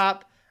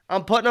RoboCop.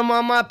 I'm putting him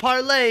on my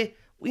parlay.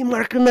 We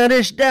marking that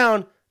ish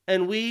down,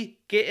 and we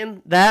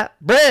getting that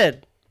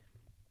bread.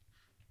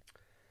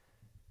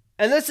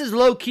 And this is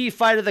low-key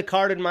fight of the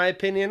card, in my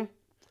opinion.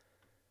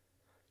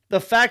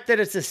 The fact that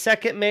it's a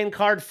second main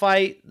card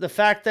fight, the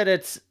fact that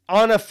it's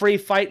on a free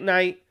fight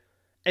night.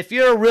 If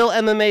you're a real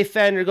MMA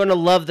fan, you're going to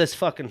love this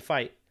fucking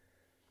fight.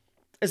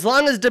 As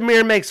long as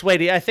Damir makes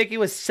weight, I think he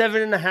was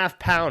 7.5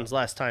 pounds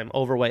last time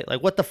overweight.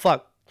 Like, what the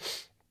fuck?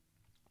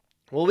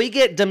 Well, we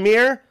get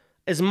Damir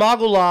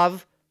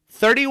Ismagulov,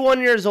 31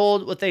 years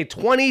old with a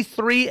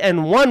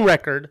 23-1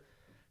 record,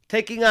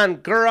 taking on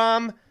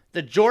Guram,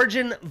 the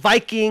Georgian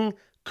Viking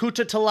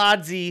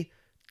Kutateladze,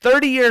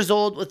 30 years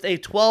old with a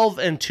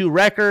 12-2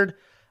 record.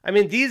 I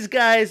mean, these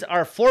guys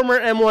are former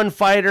M1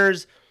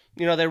 fighters.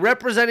 You know, they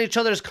represent each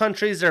other's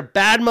countries. They're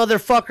bad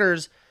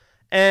motherfuckers.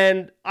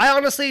 And I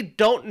honestly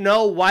don't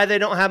know why they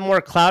don't have more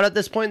clout at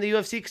this point in the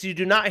UFC, because you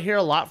do not hear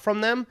a lot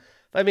from them.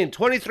 I mean,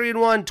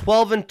 23-1,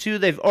 12-2.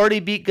 They've already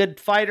beat good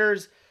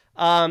fighters.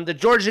 The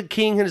Georgian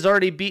King has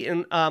already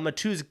beaten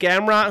Matuz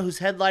Gamrot, who's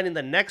headlining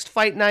the next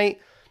fight night.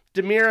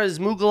 Damir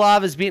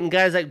Ismagulov has beaten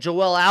guys like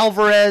Joel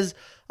Alvarez.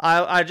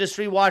 I just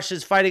rewatched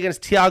his fight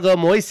against Thiago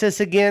Moises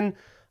again.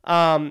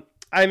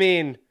 I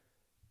mean,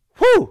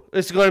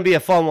 this is going to be a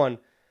fun one.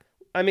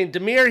 I mean,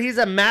 Damir, he's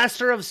a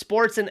master of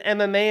sports in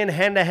MMA and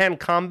hand-to-hand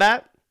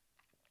combat.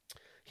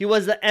 He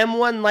was the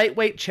M1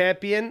 lightweight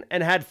champion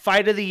and had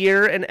Fight of the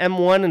Year in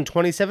M1 in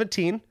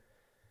 2017.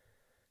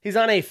 He's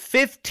on a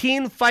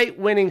 15-fight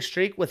winning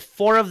streak with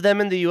 4 of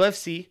them in the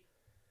UFC.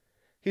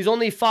 He's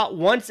only fought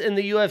once in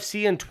the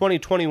UFC in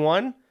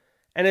 2021,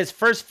 and this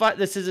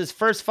is his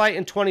first fight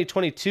in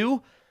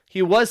 2022.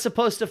 He was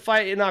supposed to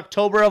fight in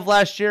October of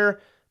last year,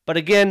 but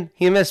again,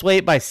 he missed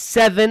weight by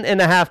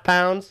 7.5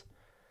 pounds.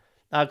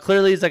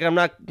 Clearly, he's like, I'm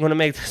not going to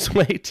make this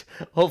weight.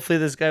 Hopefully,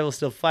 this guy will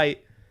still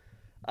fight.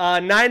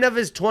 9 of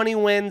his 20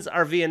 wins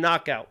are via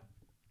knockout.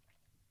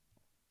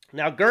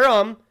 Now,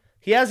 Guram,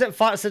 he hasn't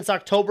fought since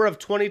October of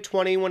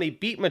 2020 when he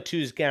beat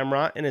Matuz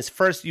Gamrot in his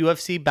first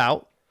UFC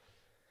bout.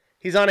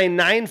 He's on a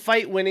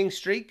 9-fight winning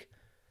streak.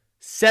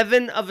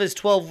 7 of his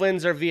 12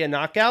 wins are via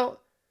knockout.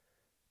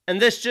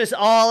 And this just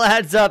all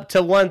adds up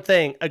to one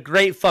thing, a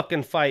great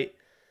fucking fight.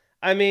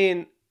 I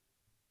mean,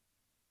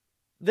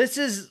 this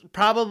is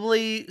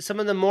probably some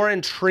of the more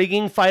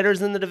intriguing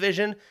fighters in the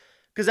division.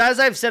 Because as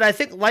I've said, I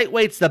think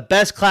lightweight's the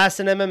best class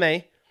in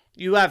MMA.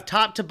 You have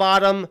top to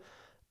bottom.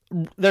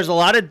 There's a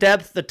lot of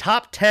depth. The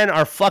top 10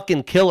 are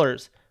fucking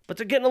killers. But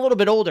they're getting a little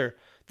bit older.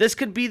 This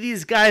could be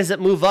these guys that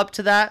move up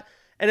to that.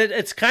 And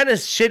it's kind of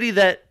shitty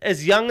that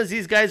as young as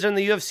these guys are in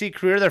the UFC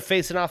career, they're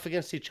facing off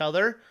against each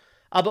other.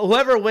 But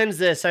whoever wins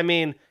this, I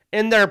mean,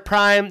 in their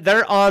prime,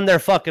 they're on their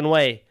fucking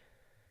way.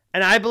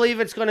 And I believe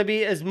it's going to be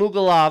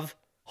Ismagulov.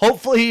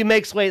 Hopefully he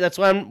makes weight. That's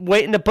why I'm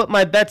waiting to put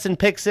my bets and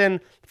picks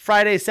in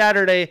Friday,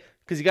 Saturday,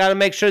 because you got to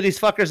make sure these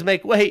fuckers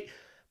make weight.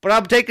 But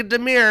I'm taking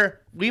Damir.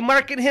 We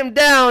marking him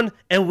down,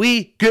 and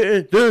we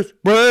get this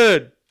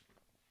bread.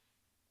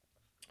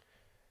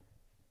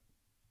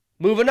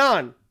 Moving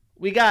on.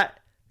 We got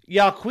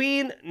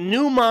Joaquin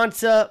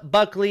Numanza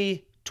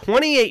Buckley,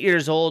 28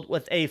 years old,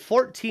 with a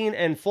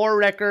 14-4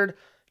 record,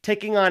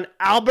 taking on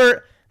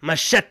Albert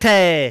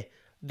Machete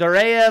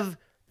Duraev,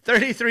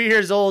 33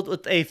 years old,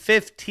 with a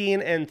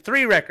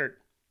 15-3 record.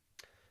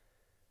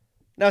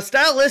 Now,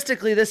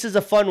 stylistically, this is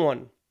a fun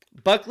one.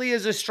 Buckley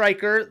is a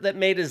striker that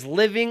made his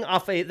living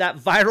off that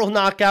viral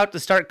knockout to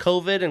start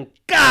COVID, and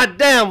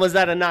goddamn was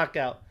that a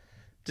knockout.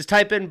 Just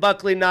type in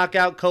Buckley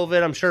knockout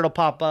COVID, I'm sure it'll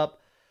pop up.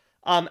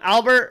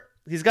 Albert,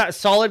 he's got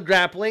solid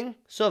grappling,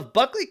 so if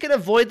Buckley can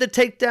avoid the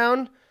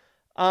takedown,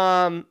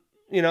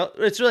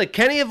 it's really,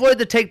 can he avoid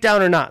the takedown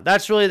or not?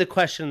 That's really the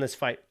question in this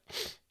fight.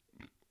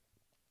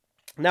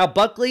 Now,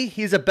 Buckley,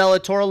 he's a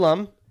Bellator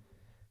alum.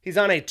 He's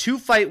on a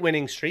 2-fight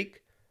winning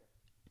streak.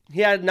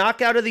 He had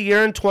knockout of the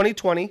year in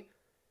 2020.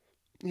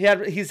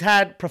 He's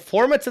had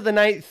performance of the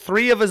night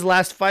 3 of his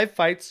last 5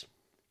 fights.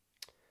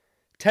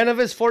 10 of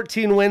his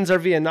 14 wins are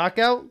via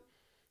knockout,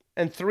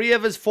 and 3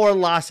 of his 4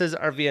 losses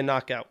are via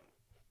knockout.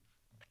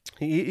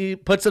 He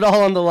puts it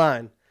all on the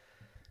line.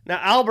 Now,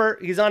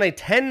 Albert, he's on a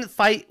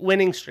 10-fight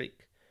winning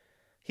streak.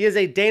 He is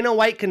a Dana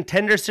White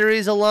Contender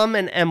Series alum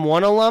and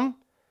M1 alum.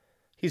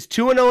 He's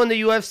 2-0 in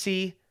the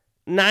UFC.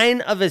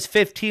 9 of his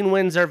 15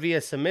 wins are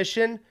via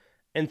submission,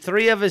 and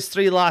 3 of his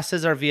 3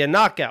 losses are via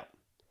knockout.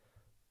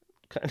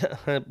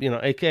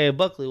 AKA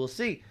Buckley, we'll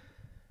see.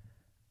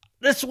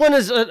 This one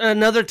is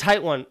another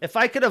tight one. If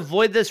I could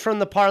avoid this from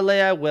the parlay,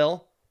 I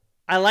will.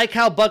 I like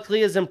how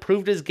Buckley has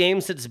improved his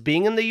game since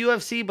being in the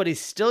UFC, but he's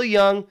still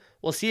young.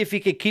 We'll see if he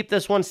could keep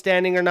this one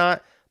standing or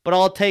not. But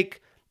I'll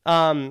take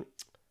Albert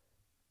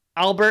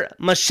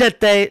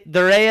Machete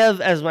Duraev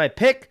as my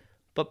pick,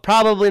 but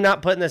probably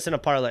not putting this in a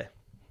parlay.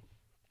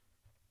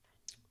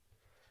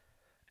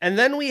 And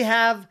then we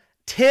have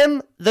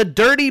Tim the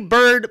Dirty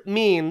Bird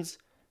Means,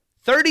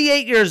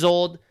 38 years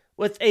old,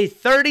 with a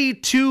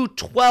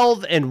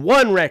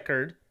 32-12-1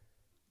 record.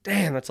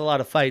 Damn, that's a lot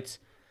of fights.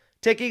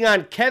 Taking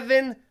on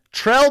Kevin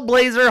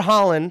Trailblazer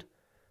Holland,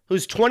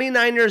 who's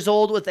 29 years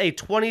old with a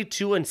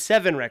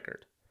 22-7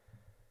 record.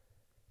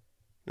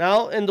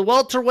 Now, in the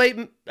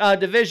welterweight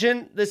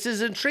division, this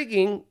is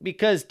intriguing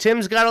because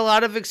Tim's got a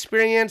lot of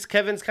experience.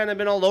 Kevin's kind of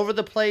been all over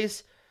the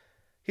place.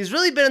 He's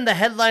really been in the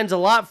headlines a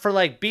lot for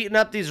like beating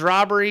up these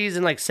robberies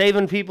and like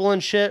saving people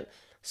and shit.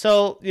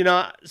 So,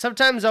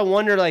 sometimes I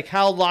wonder like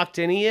how locked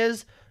in he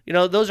is.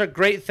 Those are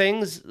great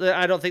things.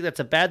 I don't think that's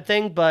a bad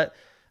thing, but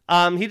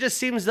he just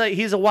seems like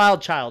he's a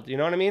wild child. You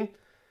know what I mean?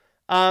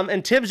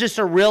 And Tim's just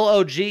a real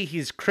OG.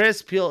 He's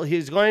crisp.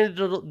 He's going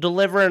to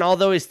deliver, and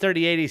although he's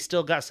 38, he's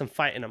still got some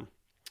fight in him.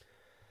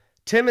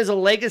 Tim is a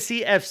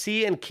Legacy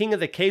FC and King of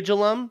the Cage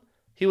alum.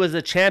 He was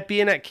a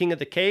champion at King of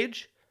the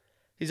Cage.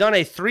 He's on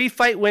a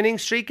 3-fight winning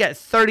streak at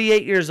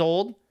 38 years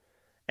old,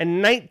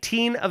 and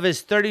 19 of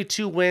his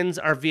 32 wins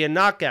are via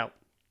knockout.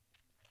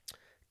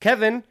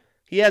 Kevin,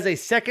 he has a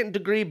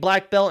 2nd-degree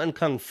black belt in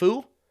Kung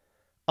Fu,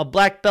 a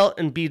black belt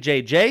in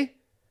BJJ.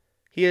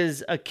 He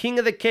is a King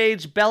of the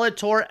Cage,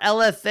 Bellator,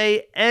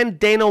 LFA, and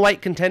Dana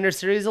White Contender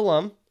Series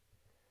alum.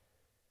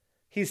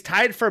 He's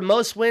tied for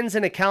most wins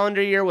in a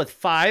calendar year with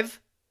 5.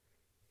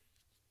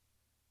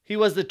 He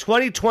was the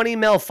 2020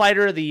 Male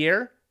Fighter of the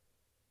Year.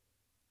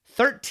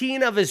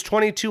 13 of his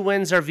 22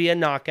 wins are via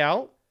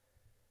knockout.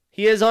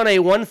 He is on a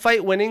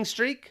 1-fight winning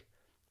streak,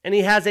 and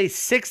he has a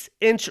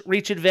 6-inch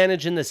reach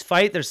advantage in this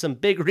fight. There's some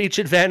big reach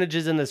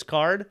advantages in this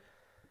card.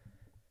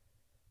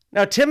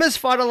 Now, Tim has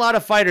fought a lot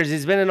of fighters.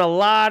 He's been in a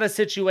lot of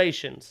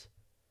situations.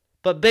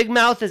 But Big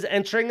Mouth is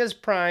entering his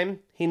prime.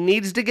 He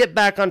needs to get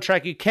back on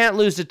track. You can't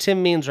lose to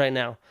Tim Means right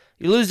now.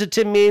 You lose to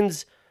Tim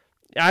Means,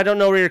 I don't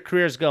know where your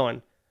career is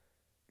going.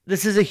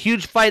 This is a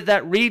huge fight,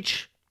 that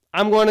reach.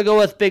 I'm going to go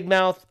with Big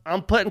Mouth.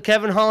 I'm putting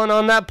Kevin Holland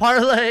on that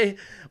parlay.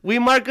 We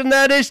marking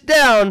that ish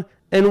down,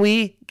 and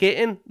we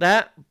getting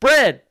that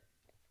bread.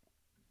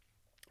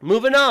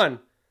 Moving on.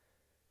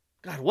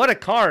 God, what a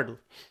card.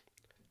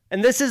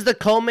 And this is the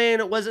co-main.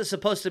 It wasn't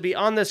supposed to be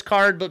on this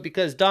card, but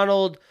because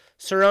Donald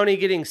Cerrone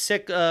getting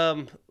sick,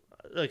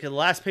 like the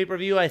last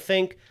pay-per-view, I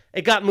think,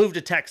 it got moved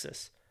to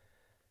Texas.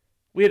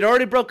 We had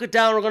already broke it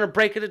down. We're going to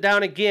break it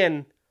down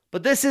again.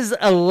 But this is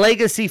a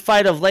legacy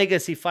fight of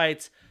legacy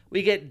fights.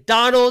 we get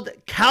Donald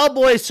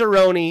Cowboy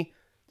Cerrone,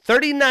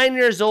 39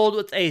 years old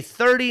with a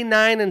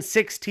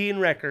 39-16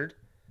 record,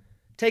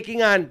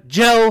 taking on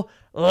Joe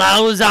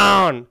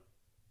Lauzon,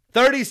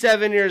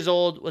 37 years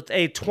old with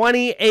a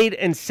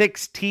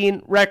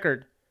 28-16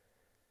 record.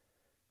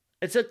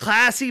 It's a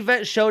classy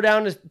vet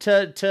showdown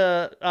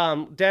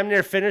to damn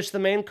near finish the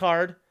main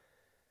card.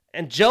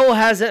 And Joe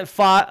hasn't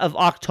fought of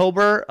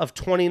October of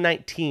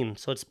 2019,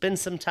 so it's been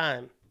some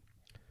time.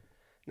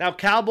 Now,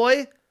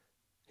 Cowboy,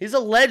 he's a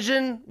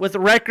legend with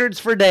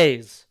records for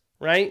days,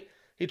 right?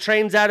 He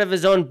trains out of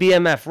his own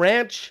BMF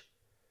ranch.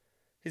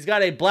 He's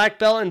got a black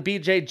belt in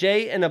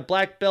BJJ and a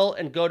black belt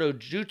in Goto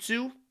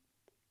Jutsu.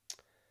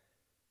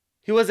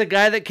 He was a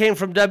guy that came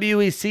from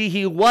WEC.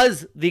 He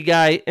was the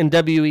guy in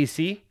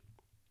WEC.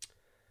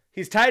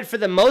 He's tied for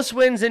the most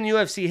wins in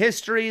UFC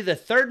history, the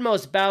third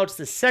most bouts,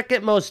 the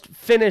second most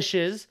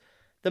finishes,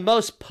 the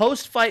most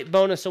post-fight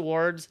bonus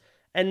awards,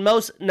 and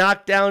most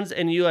knockdowns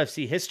in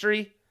UFC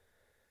history.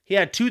 He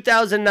had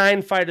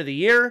 2009 Fight of the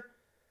Year.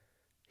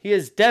 He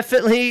is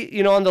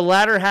definitely, on the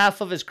latter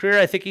half of his career.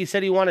 I think he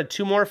said he wanted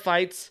 2 more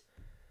fights.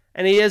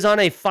 And he is on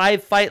a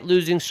 5-fight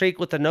losing streak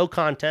with a no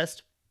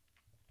contest.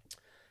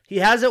 He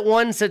hasn't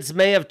won since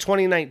May of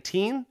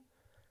 2019.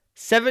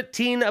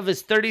 17 of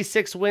his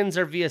 36 wins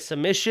are via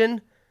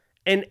submission,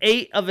 and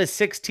 8 of his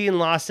 16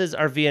 losses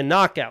are via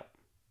knockout.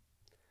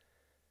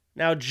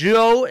 Now,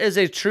 Joe is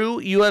a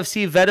true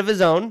UFC vet of his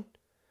own.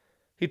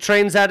 He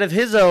trains out of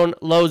his own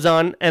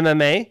Lauzon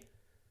MMA.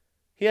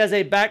 He has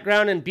a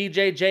background in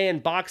BJJ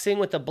and boxing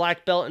with a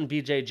black belt in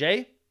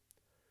BJJ.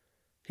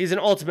 He's an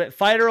Ultimate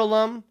Fighter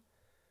alum.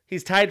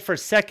 He's tied for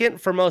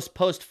second for most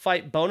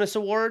post-fight bonus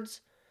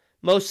awards,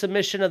 most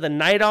submission of the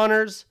night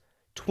honors,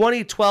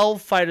 2012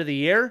 Fight of the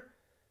Year.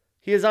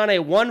 He is on a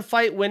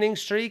 1-fight winning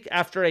streak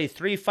after a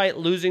 3-fight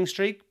losing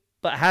streak,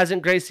 but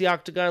hasn't graced the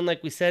octagon,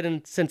 like we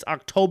said, since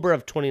October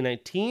of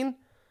 2019.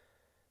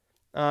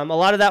 A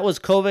lot of that was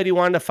COVID. He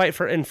wanted to fight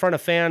in front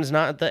of fans,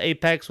 not at the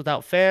Apex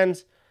without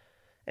fans.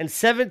 And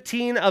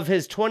 17 of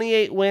his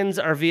 28 wins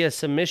are via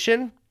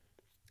submission,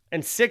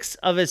 and 6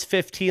 of his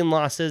 15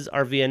 losses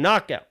are via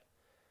knockout.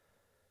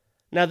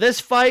 Now, this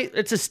fight,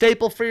 it's a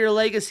staple for your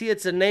legacy.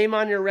 It's a name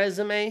on your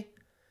resume.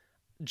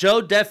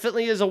 Joe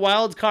definitely is a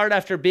wild card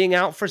after being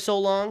out for so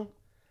long.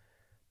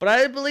 But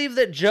I believe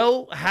that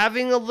Joe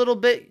having a little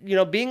bit,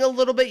 being a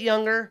little bit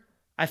younger,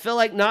 I feel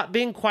like not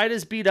being quite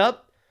as beat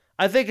up,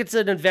 I think it's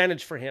an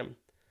advantage for him.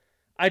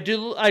 I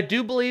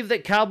do believe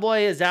that Cowboy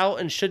is out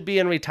and should be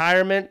in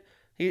retirement.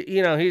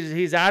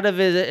 He's out of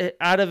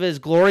his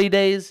glory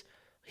days.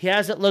 He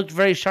hasn't looked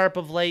very sharp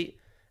of late.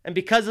 And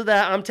because of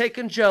that, I'm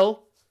taking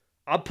Joe.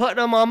 I'm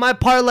putting him on my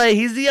parlay.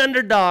 He's the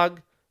underdog.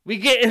 We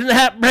get in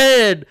that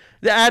bread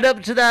to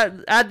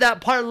add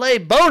that parlay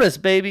bonus,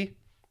 baby.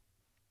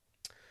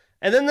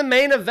 And then the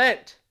main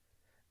event.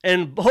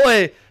 And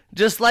boy,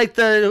 just like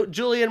the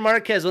Julian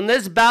Marquez, when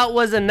this bout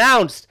was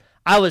announced,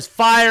 I was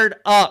fired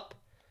up.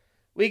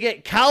 We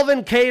get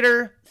Calvin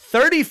Kattar,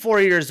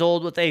 34 years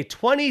old, with a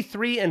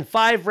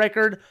 23-5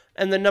 record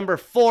and the number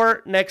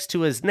 4 next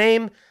to his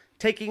name,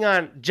 taking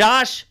on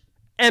Josh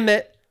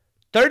Emmett,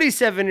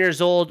 37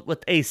 years old,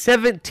 with a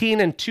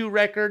 17-2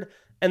 record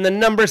and the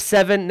number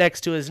 7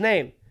 next to his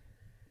name.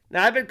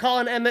 Now, I've been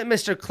calling Emmett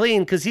Mr.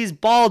 Clean because he's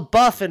bald,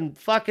 buff, and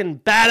fucking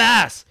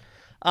badass.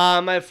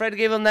 My friend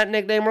gave him that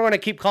nickname. We're going to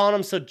keep calling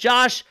him. So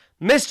Josh,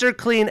 Mr.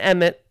 Clean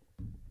Emmett,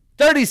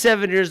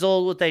 37 years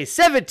old with a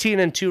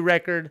 17-2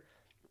 record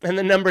and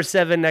the number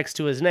 7 next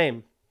to his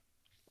name.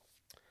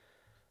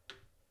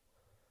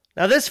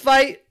 Now, this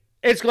fight,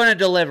 it's going to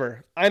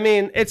deliver. I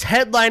mean, it's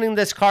headlining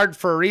this card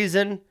for a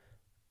reason.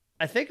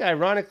 I think,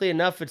 ironically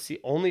enough, it's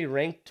the only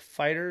ranked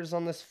fighters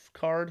on this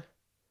card.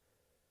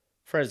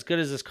 For as good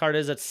as this card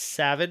is, it's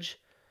savage.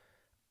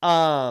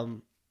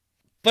 But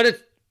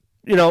it's,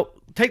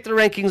 take the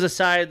rankings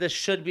aside, this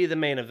should be the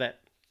main event.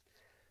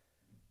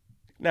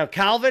 Now,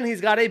 Calvin,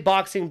 he's got a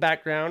boxing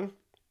background.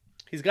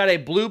 He's got a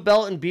blue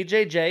belt in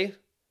BJJ.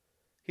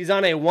 He's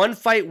on a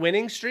 1-fight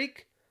winning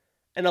streak,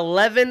 and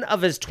 11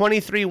 of his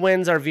 23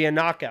 wins are via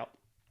knockout.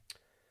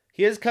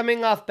 He is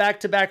coming off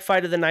back-to-back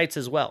Fight of the Nights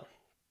as well.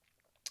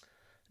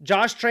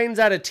 Josh trains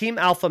at a Team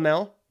Alpha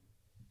Male.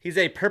 He's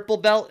a purple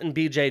belt in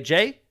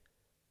BJJ.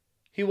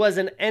 He was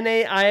an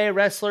NAIA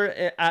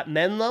wrestler at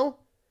Menlo.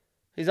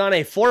 He's on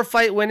a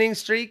 4-fight winning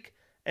streak,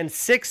 and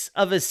 6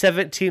 of his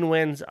 17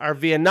 wins are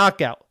via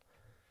knockout.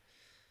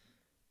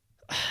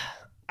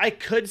 I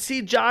could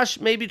see Josh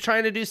maybe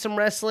trying to do some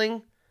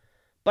wrestling,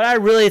 but I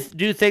really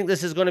do think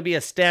this is going to be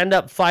a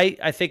stand-up fight.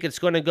 I think it's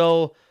going to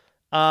go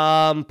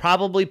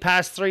probably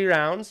past 3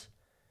 rounds.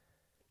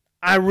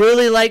 I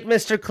really like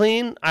Mr.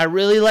 Clean. I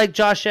really like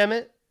Josh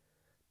Emmett.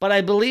 But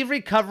I believe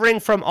recovering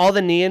from all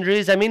the knee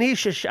injuries, I mean,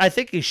 I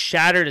think he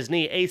shattered his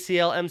knee,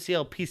 ACL,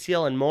 MCL,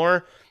 PCL, and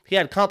more. He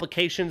had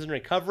complications in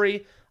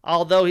recovery,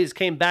 although he's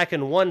came back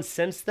and won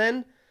since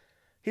then.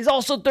 He's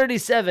also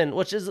 37,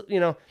 which is,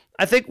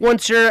 I think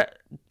once you're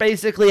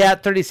basically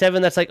at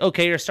 37, that's like,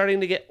 okay, you're starting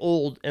to get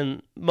old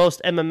in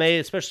most MMA,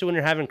 especially when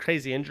you're having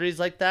crazy injuries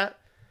like that.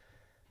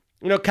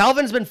 You know,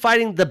 Calvin's been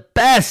fighting the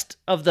best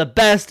of the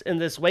best in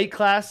this weight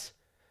class.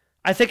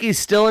 I think he's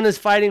still in his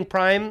fighting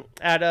prime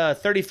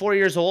at 34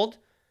 years old.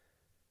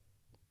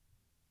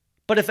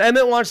 But if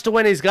Emmett wants to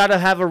win, he's got to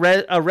have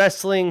a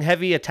wrestling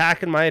heavy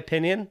attack, in my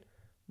opinion.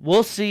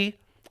 We'll see.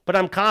 But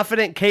I'm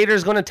confident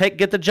Kattar's going to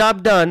get the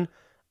job done.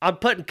 I'm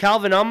putting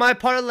Calvin on my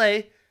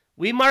parlay.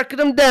 We market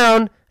him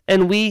down,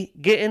 and we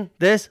getting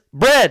this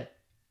bread.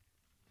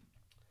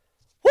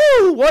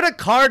 Woo! What a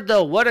card,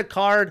 though. What a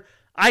card.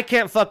 I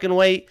can't fucking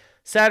wait.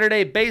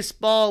 Saturday,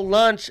 baseball,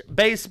 lunch,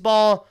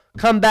 baseball,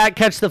 come back,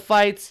 catch the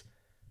fights.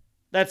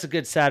 That's a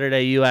good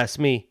Saturday, you ask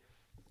me.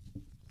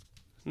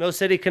 No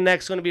City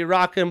Connect's going to be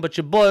rocking, but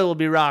your boy will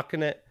be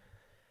rocking it.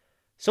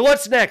 So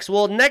what's next?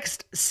 Well,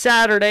 next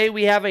Saturday,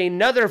 we have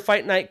another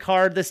Fight Night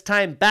card, this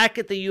time back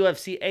at the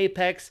UFC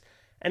Apex,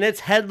 and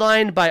it's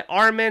headlined by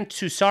Arman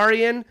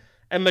Tsarukyan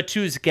and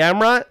Mateusz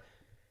Gamrot.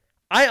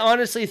 I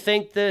honestly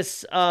think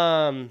this, this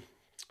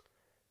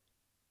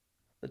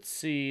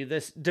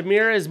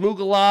Damir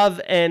Ismagulov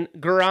and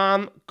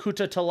Guram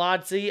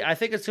Kutateladze, I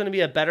think it's going to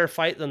be a better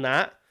fight than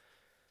that.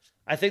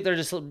 I think they're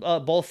just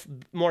both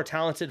more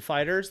talented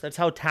fighters. That's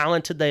how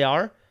talented they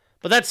are.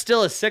 But that's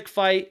still a sick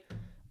fight.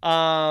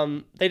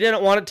 They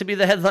didn't want it to be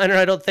the headliner,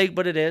 I don't think,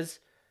 but it is.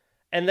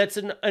 And that's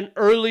an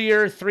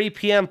earlier 3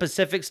 p.m.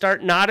 Pacific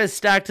start. Not as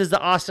stacked as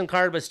the Austin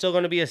card, but still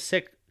going to be a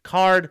sick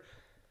card.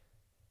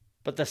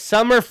 But the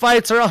summer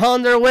fights are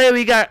on their way.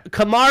 We got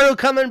Kamaru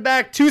coming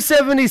back,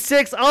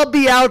 276. I'll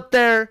be out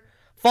there.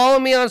 Follow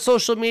me on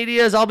social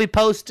medias. I'll be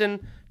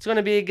posting. It's going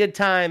to be a good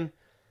time.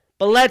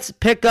 But let's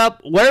pick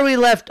up where we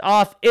left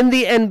off in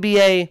the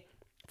NBA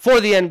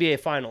for the NBA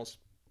Finals.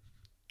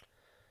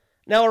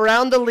 Now,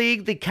 around the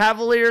league, the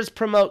Cavaliers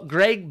promote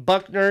Greg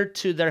Buckner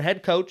to their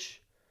head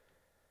coach.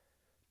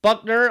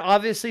 Buckner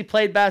obviously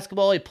played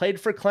basketball. He played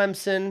for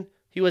Clemson.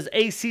 He was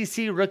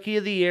ACC Rookie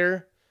of the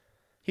Year.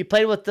 He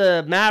played with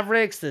the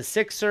Mavericks, the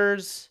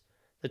Sixers,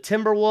 the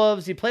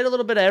Timberwolves. He played a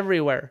little bit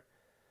everywhere.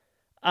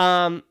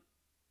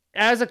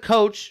 As a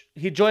coach,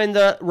 he joined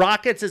the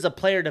Rockets as a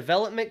player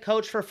development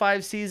coach for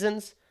 5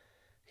 seasons.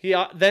 He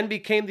then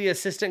became the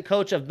assistant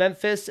coach of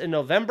Memphis in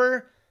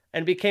November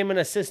and became an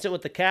assistant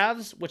with the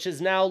Cavs, which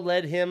has now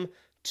led him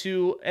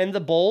to, and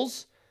the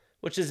Bulls,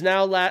 which has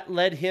now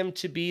led him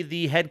to be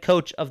the head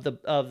coach of the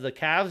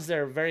Cavs.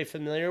 They're very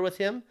familiar with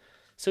him.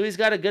 So he's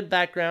got a good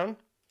background.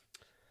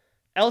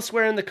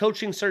 Elsewhere in the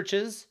coaching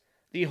searches,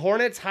 the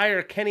Hornets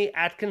hire Kenny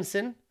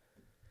Atkinson.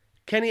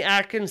 Kenny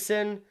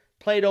Atkinson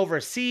played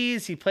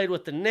overseas. He played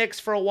with the Knicks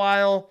for a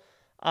while.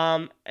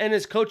 In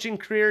his coaching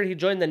career, he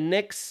joined the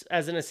Knicks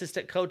as an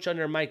assistant coach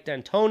under Mike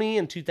D'Antoni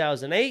in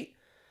 2008.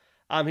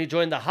 He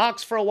joined the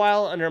Hawks for a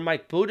while under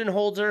Mike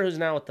Budenholzer, who's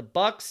now with the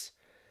Bucks.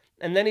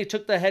 And then he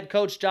took the head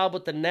coach job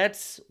with the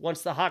Nets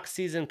once the Hawks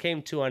season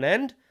came to an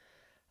end.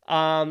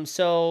 From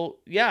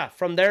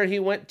there he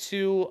went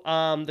to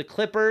the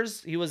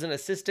Clippers. He was an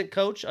assistant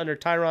coach under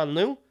Tyronn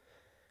Lue.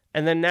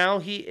 And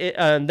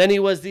then he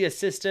was the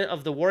assistant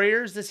of the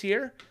Warriors this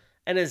year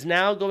and is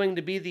now going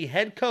to be the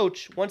head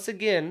coach once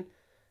again,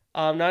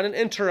 not an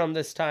interim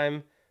this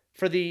time,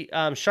 for the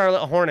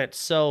Charlotte Hornets.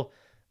 So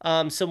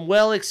some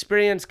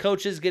well-experienced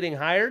coaches getting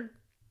hired.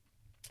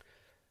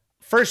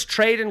 First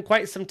trade in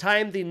quite some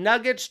time. The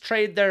Nuggets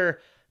trade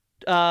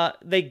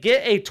they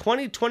get a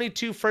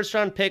 2022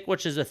 first-round pick,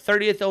 which is a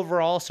 30th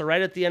overall, so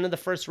right at the end of the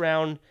first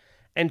round,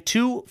 and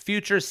 2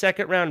 future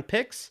second-round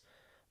picks,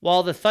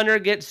 while the Thunder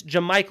gets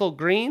JaMychal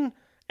Green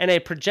and a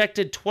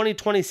projected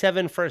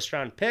 2027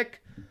 first-round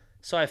pick.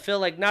 So I feel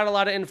like not a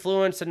lot of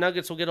influence. The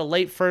Nuggets will get a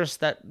late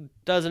first. That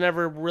doesn't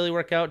ever really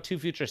work out. 2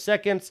 future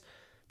seconds.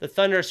 The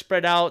Thunder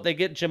spread out. They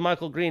get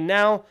JaMychal Green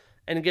now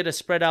and get a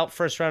spread out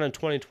first round in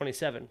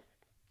 2027.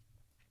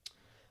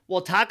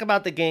 We'll talk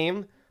about the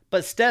game,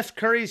 but Steph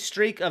Curry's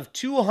streak of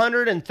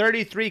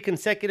 233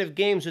 consecutive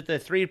games with a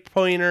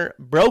three-pointer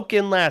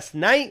broken last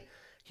night.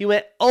 He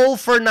went 0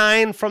 for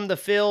 9 from the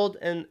field,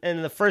 and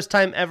the first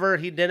time ever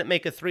he didn't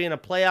make a 3 in a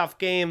playoff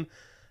game,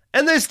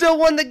 and they still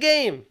won the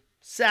game.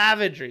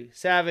 Savagery.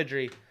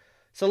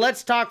 So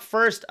let's talk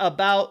first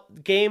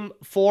about Game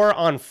 4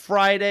 on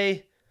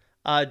Friday,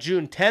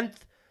 June 10th.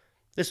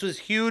 This was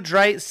huge,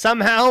 right?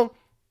 Somehow,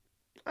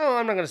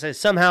 I'm not going to say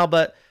somehow,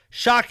 but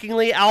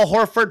shockingly, Al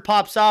Horford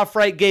pops off,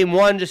 right? Game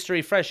 1, just to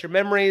refresh your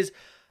memories.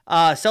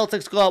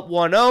 Celtics go up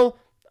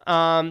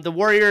 1-0. The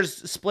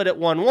Warriors split at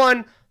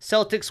 1-1.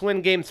 Celtics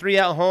win Game 3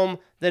 at home.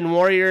 Then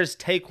Warriors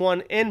take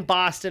one in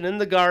Boston in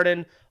the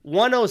Garden,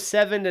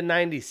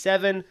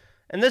 107-97.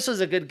 And this was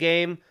a good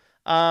game.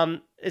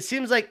 It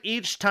seems like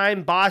each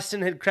time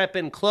Boston had crept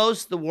in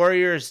close, the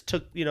Warriors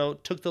took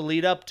the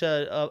lead up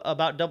to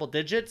about double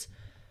digits.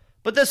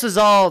 But this was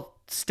all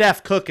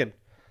Steph cooking.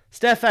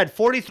 Steph had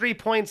 43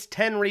 points,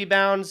 10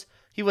 rebounds.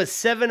 He was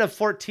 7 of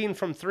 14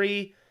 from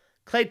 3.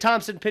 Klay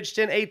Thompson pitched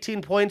in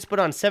 18 points, but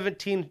on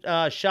 17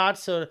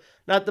 shots, so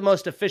not the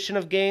most efficient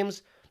of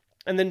games.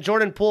 And then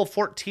Jordan Poole,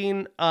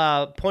 14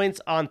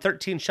 points on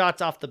 13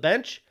 shots off the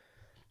bench.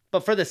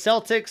 But for the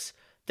Celtics,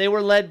 they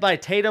were led by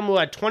Tatum, who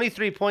had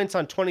 23 points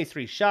on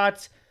 23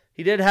 shots.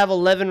 He did have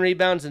 11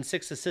 rebounds and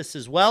 6 assists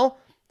as well.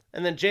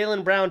 And then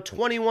Jaylen Brown,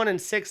 21 and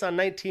 6 on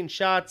 19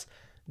 shots.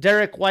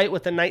 Derek White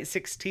with a night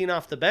 16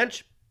 off the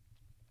bench.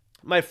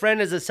 My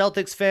friend is a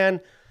Celtics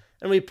fan,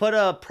 and we put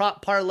a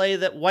prop parlay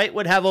that White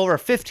would have over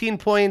 15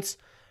 points.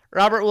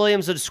 Robert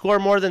Williams would score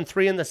more than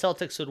 3, and the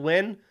Celtics would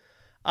win.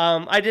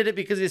 I did it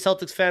because he's a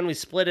Celtics fan. We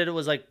split it. It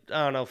was like,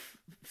 I don't know,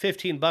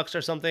 $15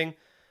 or something.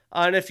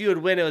 And if you would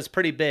win, it was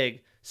pretty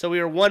big. So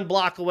we were one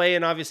block away,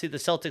 and obviously the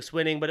Celtics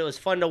winning, but it was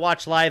fun to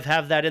watch live,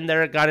 have that in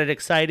there. It got it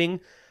exciting.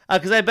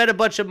 Because I bet a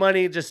bunch of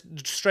money just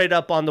straight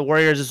up on the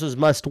Warriors. This was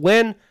must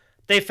win.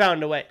 They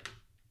found a way.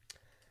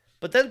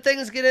 But then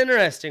things get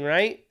interesting,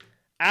 right?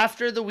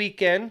 After the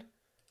weekend,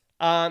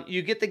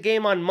 you get the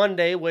game on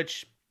Monday,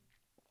 which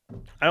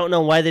I don't know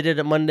why they did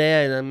it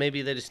Monday.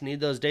 Maybe they just need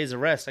those days of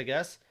rest, I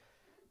guess.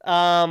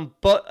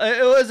 But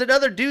it was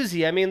another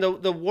doozy. I mean,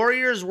 the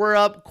Warriors were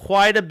up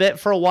quite a bit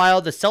for a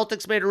while. The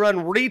Celtics made a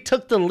run,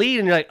 retook the lead,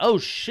 and you're like, oh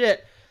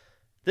shit.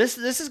 This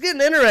is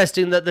getting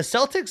interesting. That the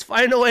Celtics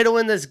find a way to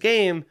win this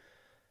game.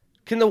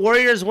 Can the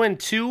Warriors win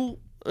 2?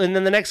 And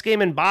then the next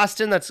game in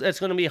Boston, that's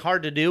going to be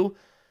hard to do.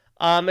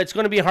 It's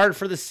going to be hard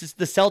for the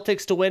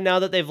Celtics to win now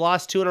that they've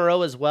lost 2 in a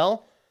row as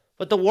well.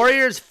 But the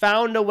Warriors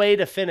found a way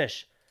to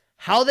finish.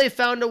 How they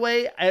found a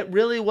way, it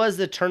really was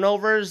the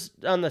turnovers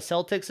on the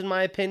Celtics, in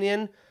my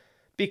opinion.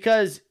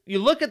 Because you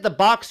look at the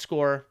box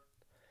score,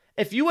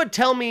 if you would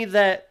tell me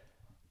that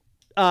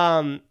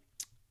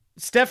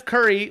Steph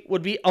Curry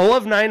would be 0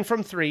 of 9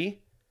 from 3,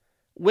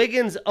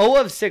 Wiggins 0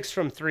 of 6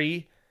 from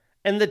 3,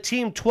 and the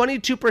team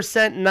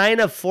 22%, 9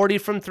 of 40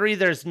 from 3,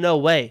 there's no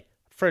way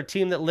for a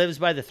team that lives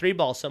by the 3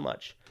 ball so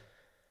much.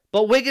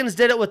 But Wiggins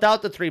did it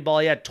without the 3 ball.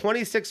 He had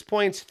 26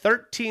 points,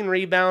 13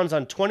 rebounds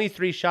on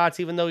 23 shots,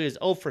 even though he was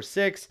 0 for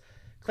 6.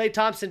 Klay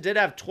Thompson did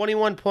have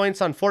 21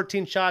 points on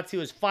 14 shots. He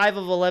was 5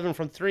 of 11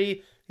 from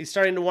 3. He's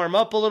starting to warm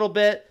up a little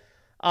bit.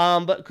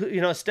 But,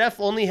 Steph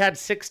only had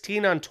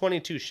 16 on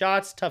 22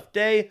 shots. Tough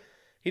day.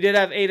 He did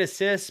have 8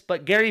 assists.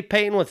 But Gary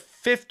Payton with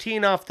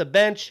 15 off the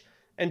bench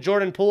and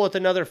Jordan Poole with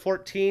another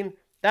 14.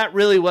 That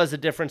really was a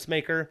difference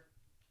maker.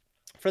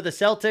 For the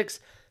Celtics,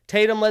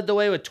 Tatum led the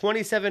way with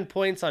 27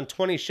 points on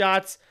 20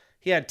 shots.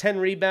 He had 10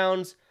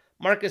 rebounds.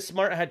 Marcus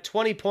Smart had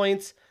 20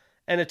 points.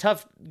 And a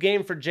tough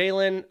game for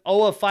Jaylen.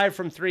 0 of 5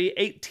 from 3,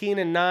 18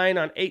 and 9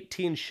 on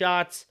 18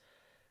 shots.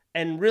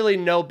 And really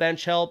no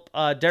bench help.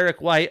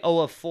 Derek White, 0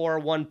 of 4,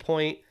 1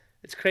 point.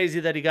 It's crazy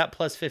that he got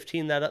plus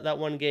 15 that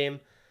one game.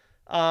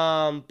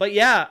 But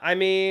yeah, I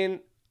mean,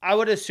 I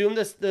would assume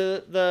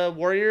the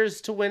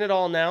Warriors to win it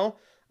all now.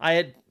 I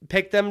had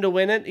picked them to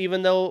win it,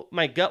 even though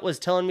my gut was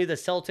telling me the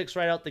Celtics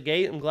right out the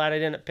gate. I'm glad I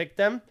didn't pick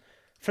them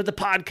for the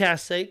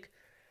podcast's sake.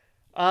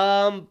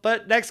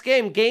 But next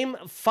game, game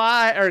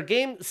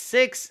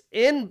 6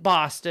 in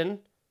Boston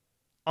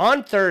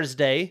on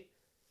Thursday.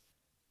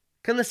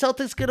 Can the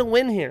Celtics get a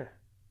win here?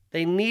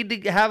 They need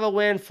to have a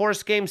win,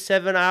 force game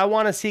 7. I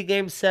want to see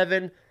game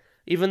 7,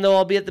 even though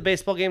I'll be at the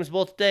baseball games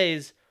both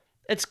days.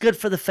 It's good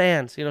for the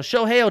fans.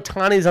 Shohei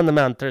Ohtani's on the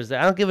mound Thursday.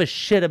 I don't give a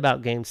shit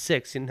about game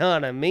 6. You know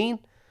what I mean?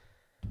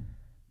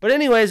 But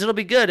anyways, it'll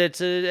be good. It's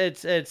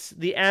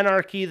the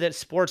anarchy that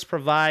sports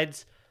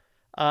provides.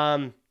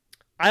 I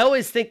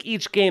always think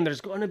each game there's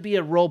going to be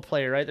a role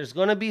player, right? There's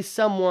going to be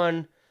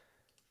someone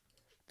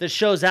that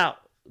shows out,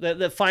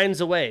 that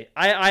finds a way.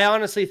 I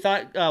honestly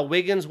thought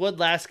Wiggins would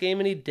last game,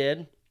 and he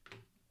did.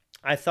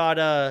 I thought,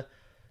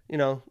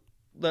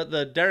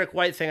 the Derek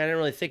White thing, I didn't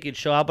really think he'd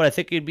show out, but I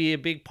think he'd be a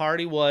big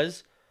part. He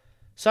was.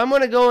 So I'm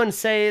going to go and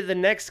say the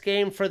next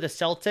game for the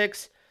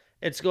Celtics,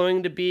 it's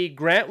going to be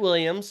Grant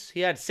Williams. He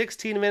had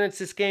 16 minutes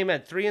this game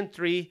at 3 and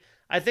 3.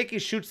 I think he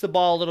shoots the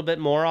ball a little bit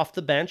more off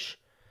the bench.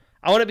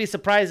 I wouldn't be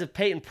surprised if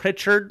Peyton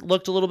Pritchard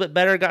looked a little bit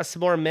better, got some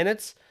more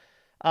minutes.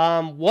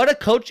 What a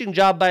coaching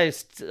job by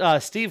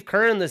Steve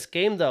Kerr in this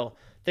game, though.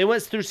 They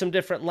went through some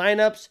different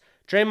lineups.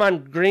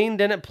 Draymond Green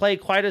didn't play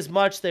quite as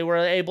much. They were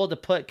able to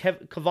put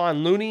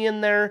Kevon Looney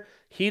in there.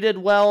 He did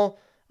well.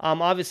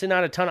 Obviously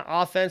not a ton of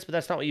offense, but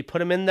that's not what you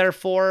put him in there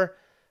for.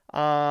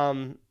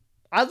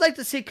 I'd like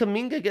to see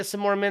Kuminga get some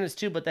more minutes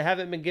too, but they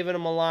haven't been giving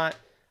him a lot.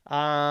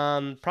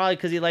 Probably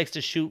because he likes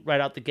to shoot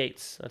right out the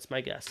gates. That's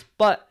my guess.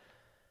 But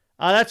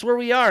that's where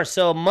we are.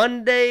 So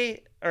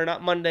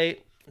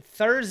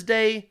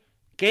Thursday,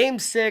 game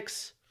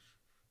 6.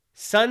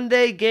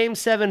 Sunday, game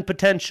 7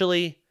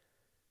 potentially.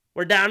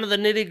 We're down to the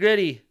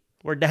nitty-gritty.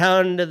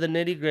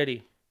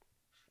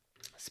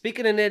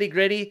 Speaking of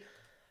nitty-gritty,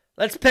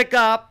 let's pick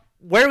up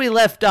where we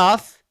left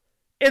off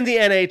in the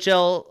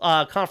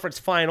NHL Conference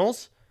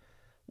Finals,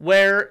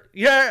 where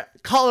your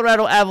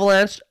Colorado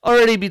Avalanche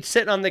already be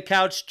sitting on the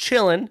couch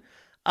chilling,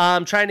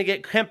 trying to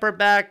get Kemper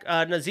back,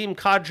 Nazem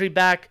Kadri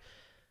back,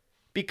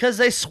 because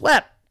they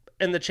swept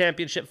in the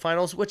championship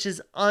finals, which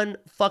is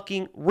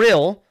unfucking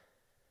real.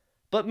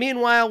 But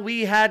meanwhile,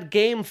 we had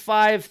Game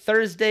 5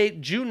 Thursday,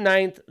 June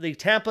 9th, the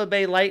Tampa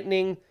Bay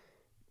Lightning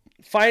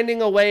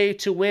finding a way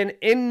to win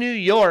in New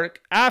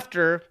York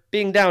after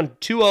being down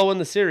 2-0 in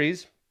the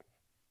series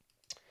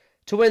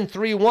to win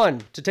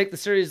 3-1 to take the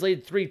series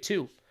lead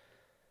 3-2.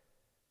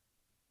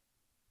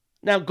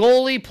 Now,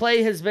 goalie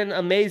play has been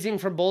amazing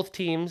for both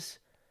teams.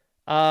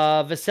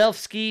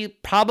 Vasilevsky,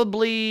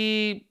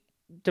 probably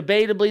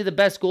debatably the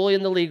best goalie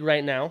in the league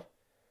right now.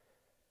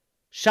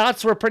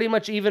 Shots were pretty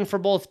much even for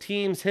both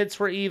teams. Hits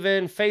were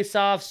even.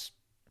 Face-offs,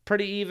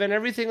 pretty even.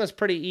 Everything was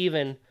pretty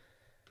even.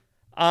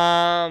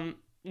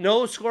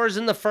 No scores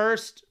in the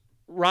first.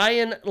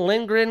 Ryan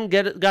Lindgren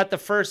got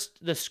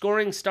the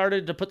scoring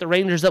started to put the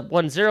Rangers up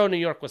 1-0. New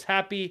York was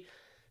happy.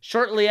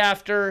 Shortly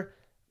after,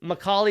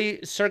 Mikhail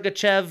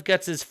Sergachev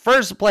gets his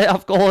first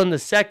playoff goal in the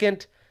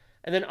second.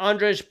 And then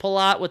Andrej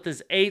Palat with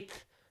his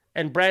 8th.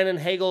 And Brandon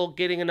Hagel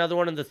getting another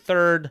one in the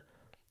third.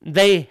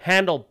 They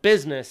handle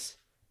business.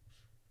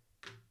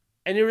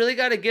 And you really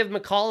got to give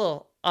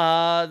McCall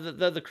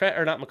the credit,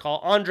 or not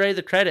McCall, Andre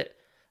the credit.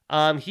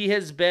 He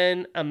has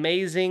been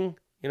amazing.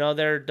 You know,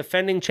 they're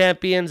defending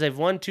champions. They've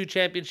won 2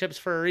 championships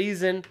for a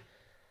reason.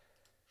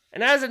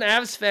 And as an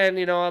Avs fan,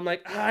 you know, I'm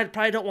like, I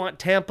probably don't want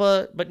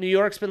Tampa, but New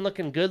York's been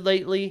looking good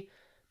lately.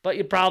 But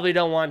you probably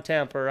don't want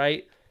Tampa,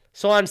 right?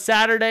 So on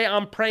Saturday,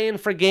 I'm praying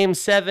for Game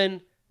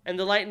 7, and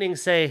the Lightning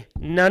say,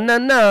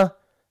 no.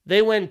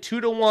 They win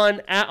 2-1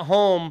 at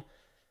home.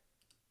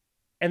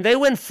 And they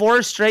win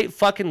 4 straight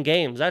fucking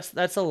games.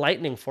 That's a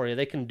Lightning for you.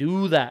 They can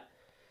do that.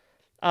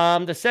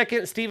 The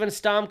second, Steven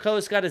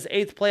Stamkos got his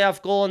 8th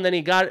playoff goal, and then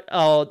he got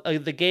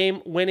the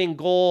game-winning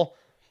goal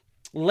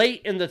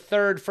late in the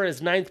third for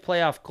his 9th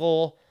playoff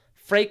goal.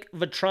 Frank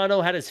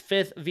Vatrano had his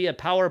 5th via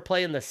power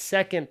play in the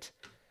second.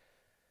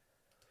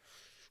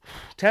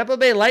 Tampa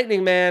Bay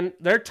Lightning, man,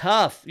 they're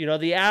tough. You know,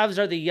 the Avs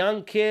are the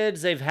young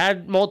kids. They've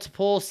had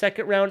multiple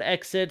second-round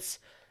exits.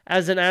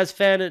 As an Avs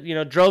fan, it, you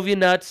know, drove you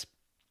nuts.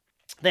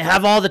 They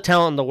have all the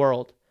talent in the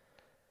world.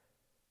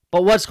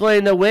 But what's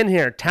going to win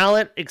here?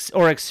 Talent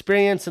or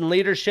experience and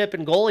leadership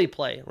and goalie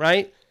play,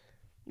 right?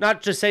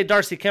 Not just say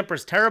Darcy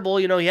Kemper's terrible.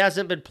 You know, he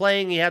hasn't been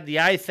playing. He had the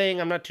eye thing.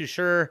 I'm not too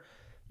sure,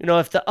 you know,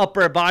 if the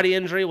upper body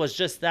injury was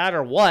just that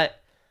or what.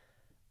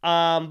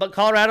 But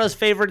Colorado's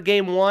favored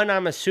Game 1.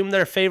 I'm assuming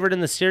they're favored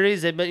in the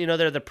series. They've been, you know,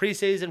 they're the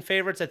preseason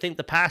favorites, I think,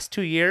 the past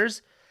 2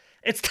 years.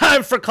 It's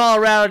time for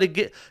Colorado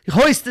to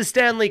hoist the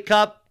Stanley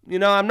Cup. You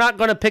know, I'm not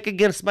going to pick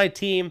against my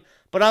team,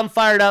 but I'm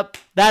fired up.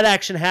 That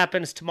action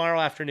happens tomorrow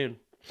afternoon.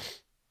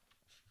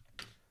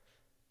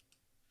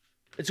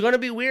 It's going to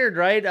be weird,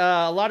 right?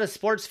 A lot of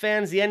sports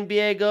fans, the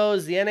NBA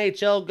goes, the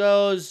NHL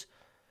goes.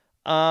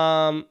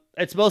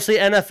 It's mostly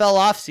NFL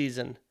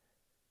offseason.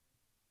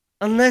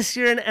 Unless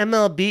you're an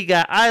MLB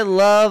guy. I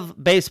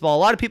love baseball.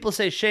 A lot of people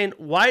say, Shane,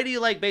 why do you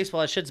like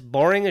baseball? That shit's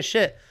boring as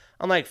shit.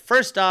 I'm like,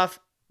 first off,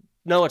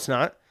 no, it's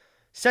not.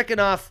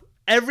 Second off,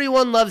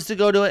 everyone loves to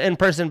go to an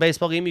in-person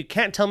baseball game. You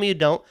can't tell me you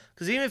don't.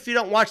 Because even if you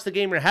don't watch the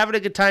game, you're having a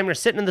good time. You're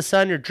sitting in the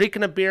sun. You're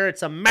drinking a beer.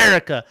 It's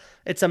America.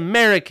 It's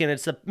American.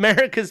 It's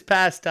America's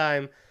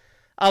pastime.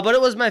 But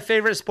it was my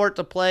favorite sport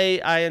to play.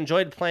 I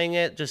enjoyed playing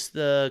it. Just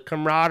the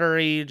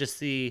camaraderie,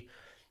 just a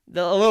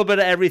little bit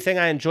of everything.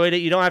 I enjoyed it.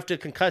 You don't have to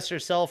concuss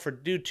yourself or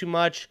do too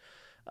much.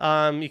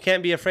 You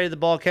can't be afraid of the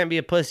ball. Can't be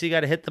a pussy. You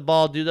got to hit the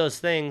ball, do those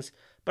things.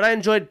 But I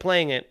enjoyed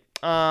playing it.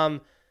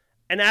 And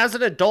as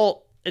an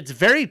adult, it's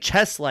very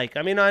chess-like.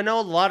 I mean, I know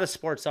a lot of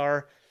sports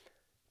are,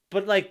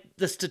 but like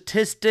the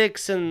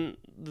statistics and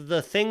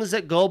the things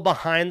that go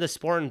behind the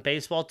sport in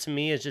baseball to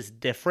me is just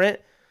different.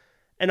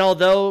 And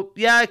although,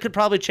 yeah, it could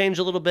probably change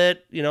a little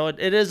bit. You know, it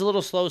is a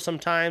little slow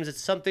sometimes.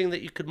 It's something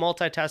that you could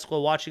multitask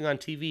while watching on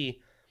TV.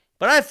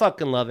 But I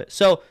fucking love it.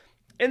 So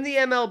in the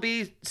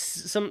MLB,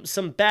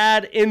 some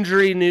bad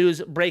injury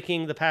news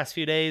breaking the past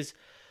few days.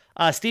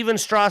 Steven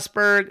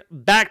Strasburg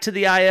back to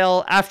the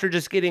IL after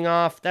just getting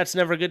off. That's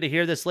never good to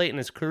hear this late in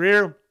his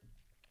career.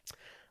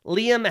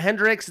 Liam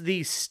Hendriks,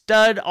 the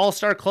stud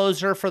all-star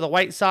closer for the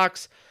White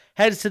Sox,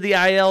 heads to the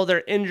IL.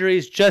 Their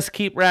injuries just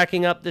keep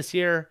racking up this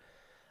year.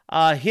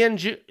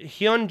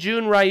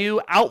 Hyunjin Ryu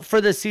out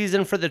for the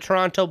season for the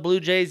Toronto Blue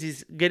Jays.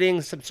 He's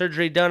getting some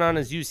surgery done on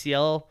his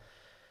UCL.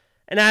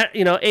 And at,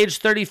 you know, age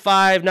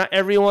 35, not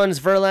everyone's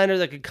Verlander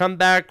that could come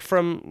back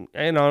from,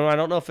 you know, I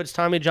don't know if it's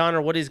Tommy John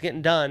or what he's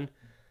getting done,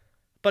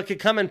 but could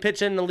come and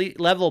pitch in elite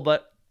level.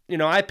 But, you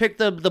know, I picked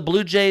the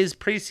Blue Jays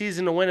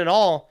preseason to win it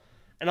all.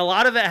 And a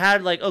lot of it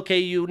had like, okay,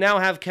 you now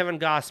have Kevin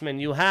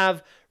Gausman. You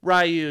have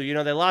Ryu. You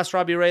know, they lost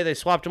Robbie Ray. They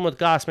swapped him with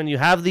Gausman. You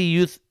have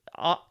the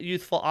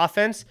youthful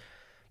offense.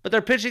 But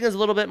their pitching is a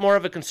little bit more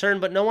of a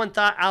concern. But no one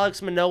thought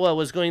Alex Manoah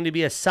was going to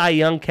be a Cy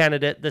Young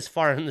candidate this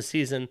far in the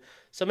season.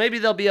 So maybe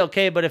they'll be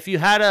okay. But if you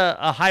had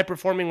a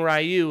high-performing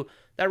Ryu,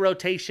 that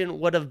rotation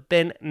would have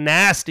been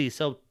nasty.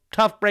 So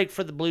tough break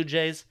for the Blue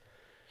Jays.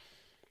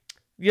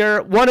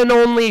 Your one and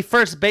only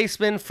first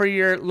baseman for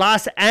your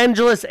Los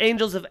Angeles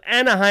Angels of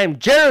Anaheim,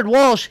 Jared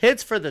Walsh,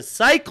 hits for the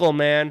cycle,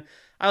 man.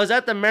 I was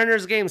at the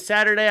Mariners game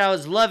Saturday. I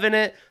was loving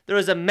it. There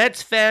was a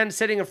Mets fan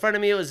sitting in front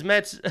of me. It was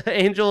Mets,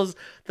 Angels.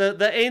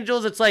 The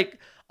Angels, it's like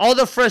all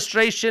the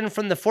frustration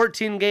from the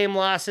 14-game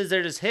losses.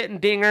 They're just hitting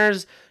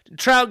dingers.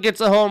 Trout gets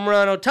a home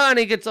run.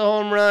 Ohtani gets a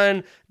home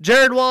run.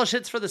 Jared Walsh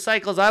hits for the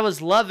cycles. I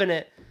was loving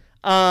it.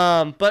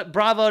 But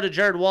bravo to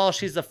Jared Walsh.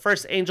 He's the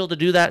first Angel to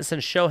do that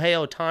since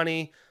Shohei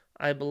Ohtani,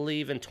 I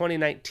believe, in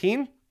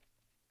 2019.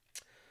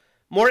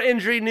 More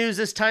injury news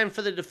this time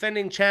for the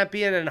defending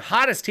champion and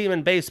hottest team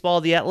in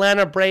baseball, the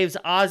Atlanta Braves.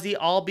 Ozzy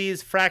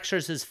Albies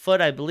fractures his foot.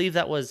 I believe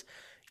that was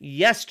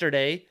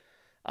yesterday,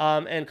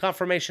 and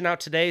confirmation out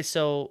today.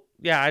 So,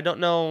 yeah, I don't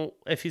know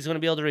if he's going to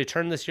be able to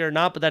return this year or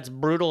not, but that's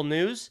brutal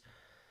news.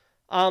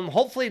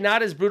 Hopefully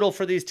not as brutal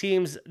for these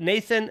teams.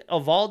 Nathan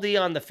Eovaldi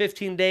on the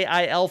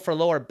 15-day IL for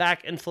lower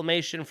back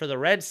inflammation for the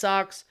Red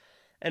Sox.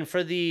 And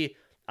for the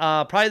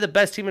probably the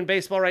best team in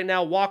baseball right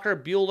now, Walker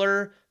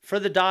Buehler for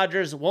the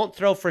Dodgers won't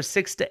throw for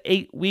 6 to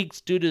 8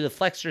 weeks due to the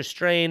flexor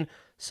strain.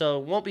 So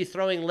won't be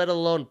throwing, let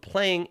alone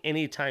playing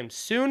anytime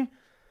soon.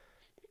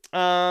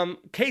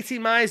 Casey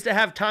Mize to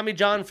have Tommy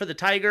John for the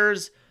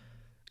Tigers.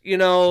 You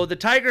know, the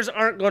Tigers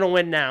aren't going to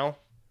win now.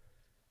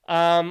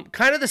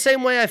 Kind of the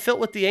same way I felt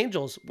with the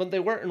Angels when they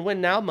weren't in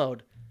win now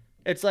mode.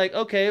 It's like,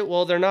 okay,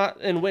 well, they're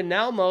not in win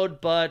now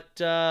mode,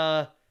 but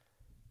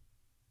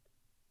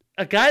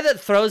a guy that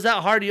throws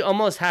that hard, you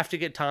almost have to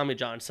get Tommy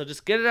John. So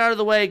just get it out of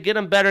the way, get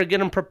him better, get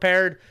him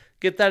prepared,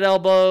 get that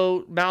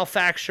elbow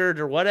malfactured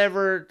or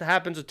whatever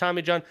happens with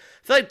Tommy John.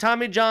 I feel like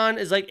Tommy John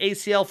is like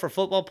ACL for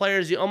football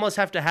players. You almost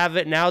have to have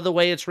it. Now the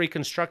way it's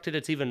reconstructed,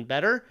 it's even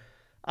better.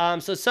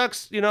 So it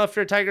sucks, you know, if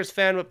you're a Tigers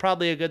fan, but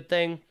probably a good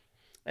thing.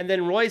 And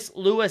then Royce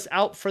Lewis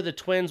out for the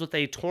Twins with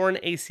a torn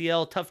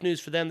ACL. Tough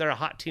news for them. They're a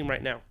hot team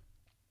right now.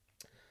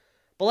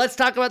 But let's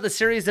talk about the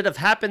series that have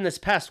happened this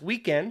past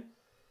weekend.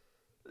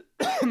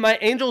 My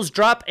Angels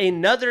drop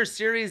another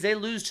series. They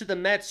lose to the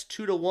Mets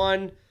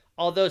 2-1.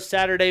 Although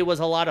Saturday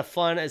was a lot of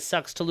fun. It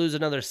sucks to lose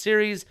another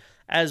series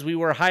as we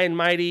were high and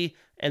mighty.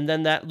 And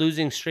then that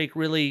losing streak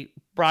really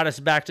brought us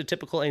back to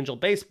typical Angel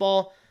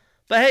baseball.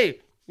 But hey,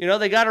 you know,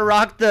 they got to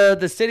rock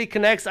the City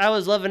Connects. I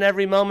was loving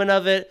every moment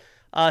of it.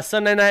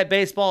 Sunday Night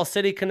Baseball,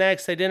 City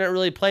Connects, they didn't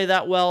really play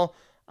that well.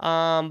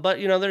 But,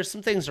 you know, there's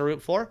some things to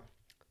root for.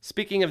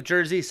 Speaking of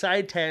Jersey,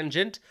 side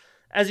tangent.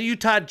 As a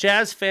Utah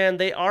Jazz fan,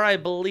 they are, I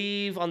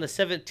believe, on the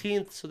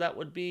 17th. So that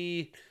would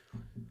be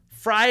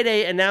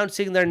Friday,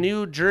 announcing their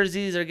new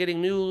jerseys. They're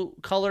getting new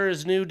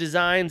colors, new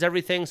designs,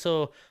 everything.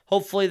 So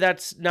hopefully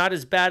that's not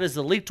as bad as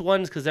the leaked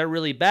ones because they're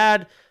really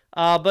bad.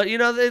 But, you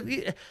know,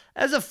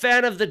 as a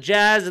fan of the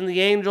Jazz and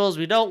the Angels,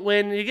 we don't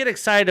win. You get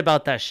excited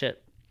about that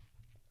shit.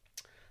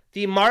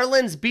 The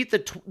Marlins beat the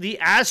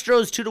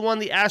Astros 2-1.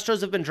 The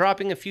Astros have been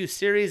dropping a few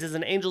series. As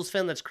an Angels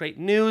fan, that's great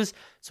news.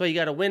 So you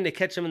got to win to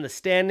catch them in the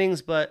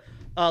standings. But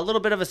a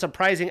little bit of a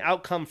surprising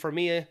outcome for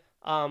me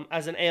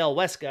as an AL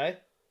West guy.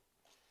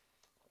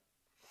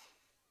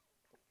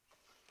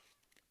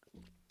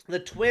 The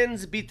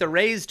Twins beat the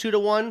Rays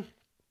 2-1.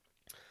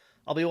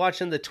 I'll be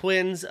watching the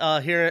Twins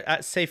here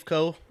at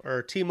Safeco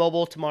or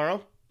T-Mobile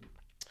tomorrow.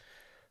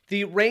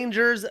 The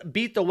Rangers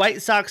beat the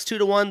White Sox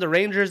 2-1. The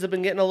Rangers have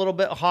been getting a little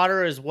bit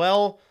hotter as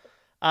well.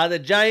 The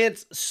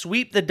Giants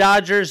sweep the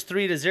Dodgers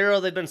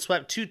 3-0. They've been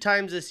swept 2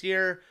 times this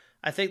year.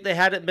 I think they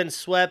hadn't been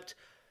swept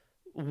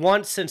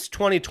once since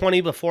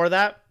 2020 before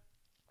that.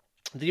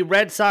 The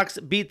Red Sox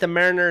beat the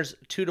Mariners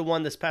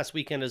 2-1 this past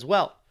weekend as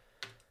well.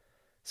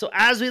 So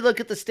as we look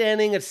at the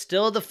standing, it's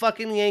still the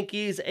fucking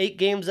Yankees, 8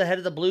 games ahead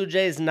of the Blue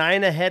Jays,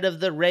 9 ahead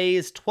of the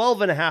Rays,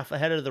 12.5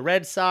 ahead of the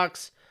Red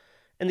Sox.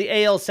 In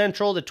the AL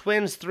Central, the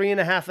Twins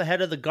 3.5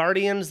 ahead of the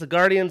Guardians. The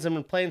Guardians have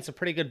been playing some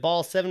pretty good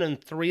ball,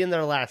 7-3 in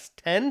their last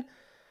 10.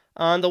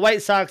 The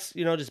White Sox,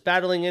 you know, just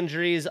battling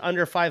injuries,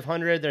 under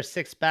 500. They're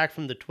 6 back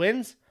from the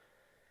Twins.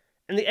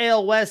 In the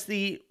AL West,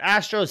 the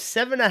Astros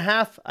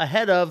 7.5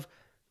 ahead of,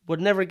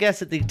 would never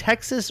guess it, the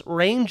Texas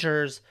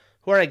Rangers,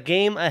 who are a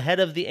game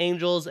ahead of the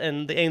Angels,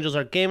 and the Angels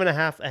are a game and a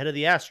half ahead of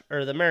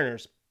the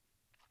Mariners.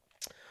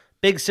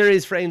 Big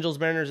series for Angels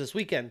Mariners this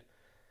weekend.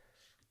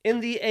 In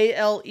the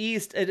AL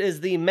East, it is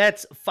the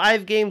Mets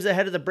 5 games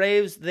ahead of the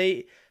Braves.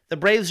 The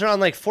Braves are on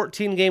like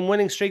 14-game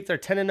winning streak. They're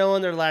 10-0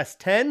 in their last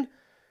 10.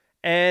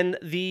 And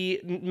the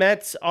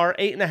Mets are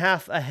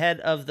 8.5 ahead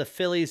of the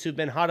Phillies, who've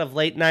been hot of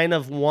late,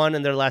 9-1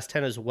 in their last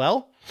 10 as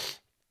well.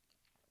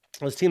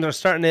 Those teams are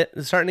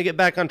starting to get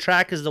back on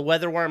track as the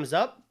weather warms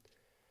up.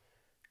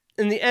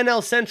 In the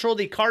NL Central,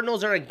 the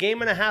Cardinals are a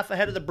game and a half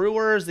ahead of the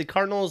Brewers. The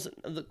Cardinals,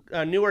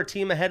 a newer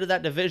team ahead of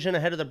that division,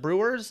 ahead of the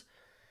Brewers.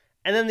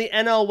 And then the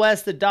NL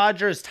West, the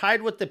Dodgers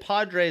tied with the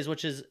Padres,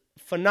 which is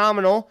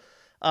phenomenal,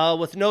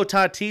 with no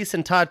Tatis,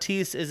 and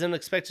Tatis isn't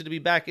expected to be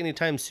back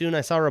anytime soon. I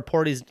saw a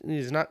report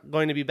he's not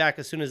going to be back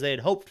as soon as they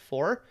had hoped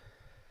for.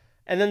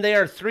 And then they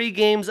are 3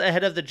 games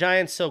ahead of the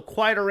Giants, so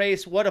quite a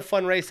race. What a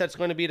fun race that's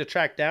going to be to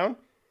track down.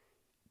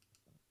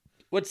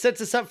 What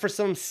sets us up for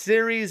some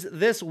series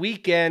this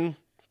weekend,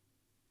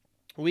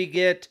 we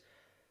get,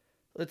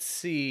 let's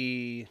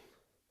see,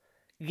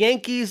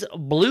 Yankees,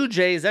 Blue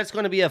Jays. That's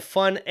going to be a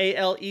fun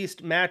AL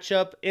East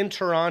matchup in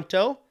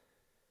Toronto.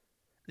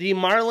 The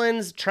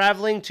Marlins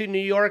traveling to New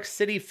York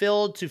City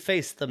Field to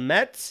face the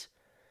Mets.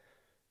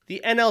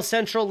 The NL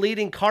Central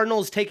leading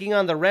Cardinals taking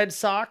on the Red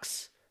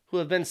Sox, who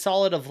have been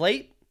solid of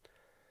late.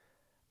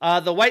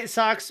 The White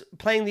Sox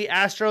playing the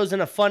Astros in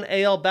a fun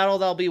AL battle.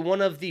 That'll be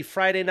one of the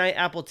Friday night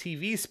Apple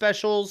TV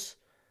specials.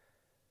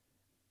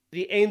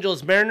 The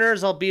Angels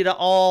Mariners, I'll be to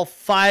all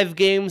 5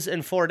 games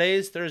in 4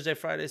 days. Thursday,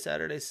 Friday,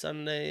 Saturday,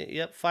 Sunday.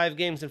 Yep, 5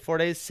 games in 4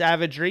 days.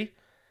 Savagery.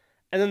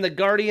 And then the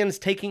Guardians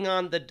taking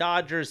on the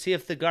Dodgers. See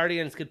if the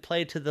Guardians could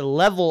play to the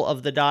level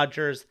of the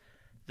Dodgers.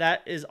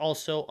 That is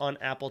also on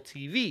Apple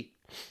TV.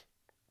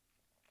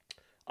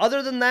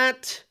 Other than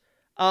that,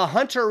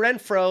 Hunter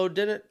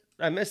Renfroe,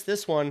 I missed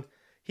this one.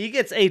 He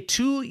gets a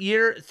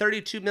 2-year,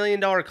 $32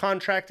 million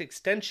contract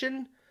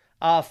extension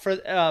for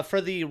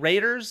the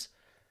Raiders.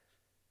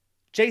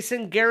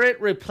 Jason Garrett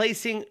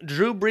replacing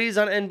Drew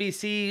Brees on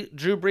NBC.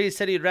 Drew Brees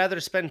said he'd rather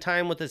spend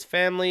time with his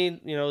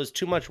family. You know, it was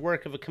too much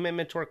work of a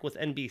commitment to work with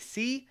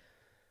NBC.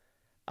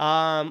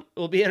 It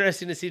will be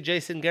interesting to see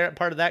Jason Garrett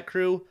part of that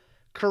crew.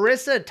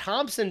 Carissa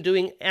Thompson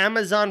doing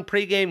Amazon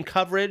pregame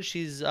coverage.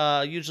 She's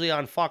usually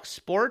on Fox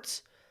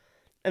Sports.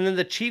 And then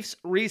the Chiefs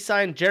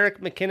re-signed Jerick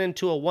McKinnon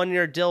to a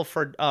 1-year deal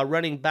for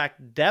running back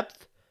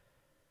depth.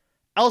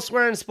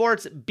 Elsewhere in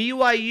sports,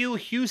 BYU,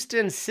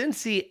 Houston,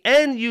 Cincy,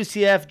 and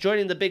UCF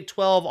joining the Big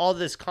 12. All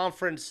this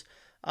conference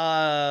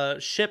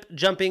ship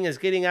jumping is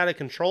getting out of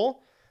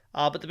control.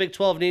 But the Big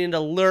 12 needing to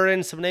lure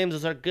in some names.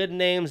 Those are good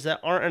names that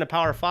aren't in a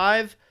Power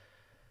 5.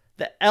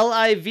 The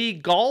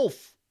LIV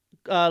Golf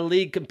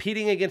League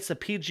competing against the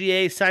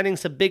PGA, signing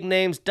some big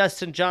names.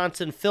 Dustin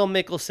Johnson, Phil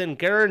Mickelson,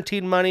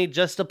 guaranteed money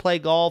just to play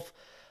golf.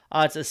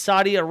 It's a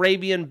Saudi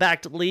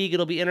Arabian-backed league.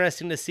 It'll be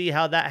interesting to see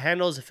how that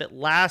handles, if it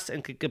lasts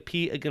and could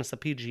compete against the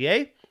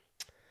PGA.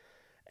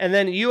 And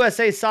then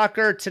USA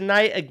Soccer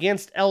tonight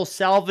against El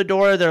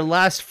Salvador, their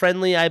last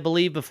friendly, I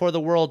believe, before the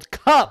World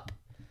Cup.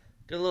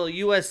 Got a little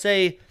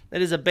USA,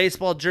 that is a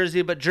baseball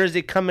jersey, but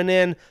jersey coming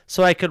in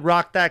so I could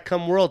rock that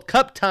come World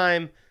Cup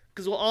time,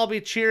 because we'll all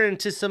be cheering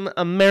to some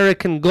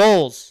American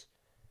goals.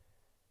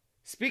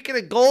 Speaking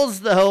of goals,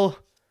 though,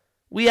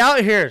 we out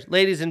here,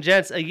 ladies and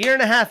gents, a year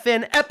and a half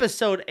in,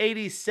 episode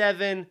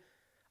 87.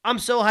 I'm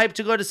so hyped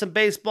to go to some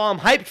baseball. I'm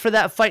hyped for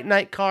that fight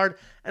night card,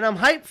 and I'm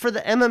hyped for the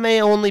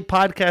MMA-only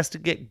podcast to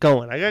get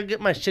going. I got to get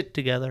my shit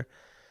together.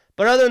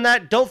 But other than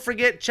that, don't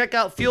forget, check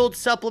out Fueled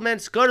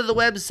Supplements. Go to the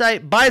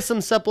website, buy some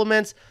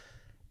supplements,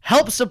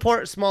 help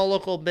support small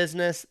local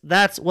business.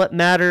 That's what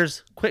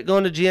matters. Quit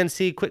going to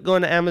GNC, quit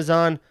going to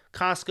Amazon,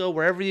 Costco,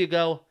 wherever you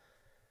go.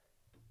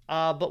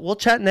 But we'll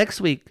chat next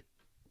week.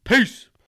 Peace.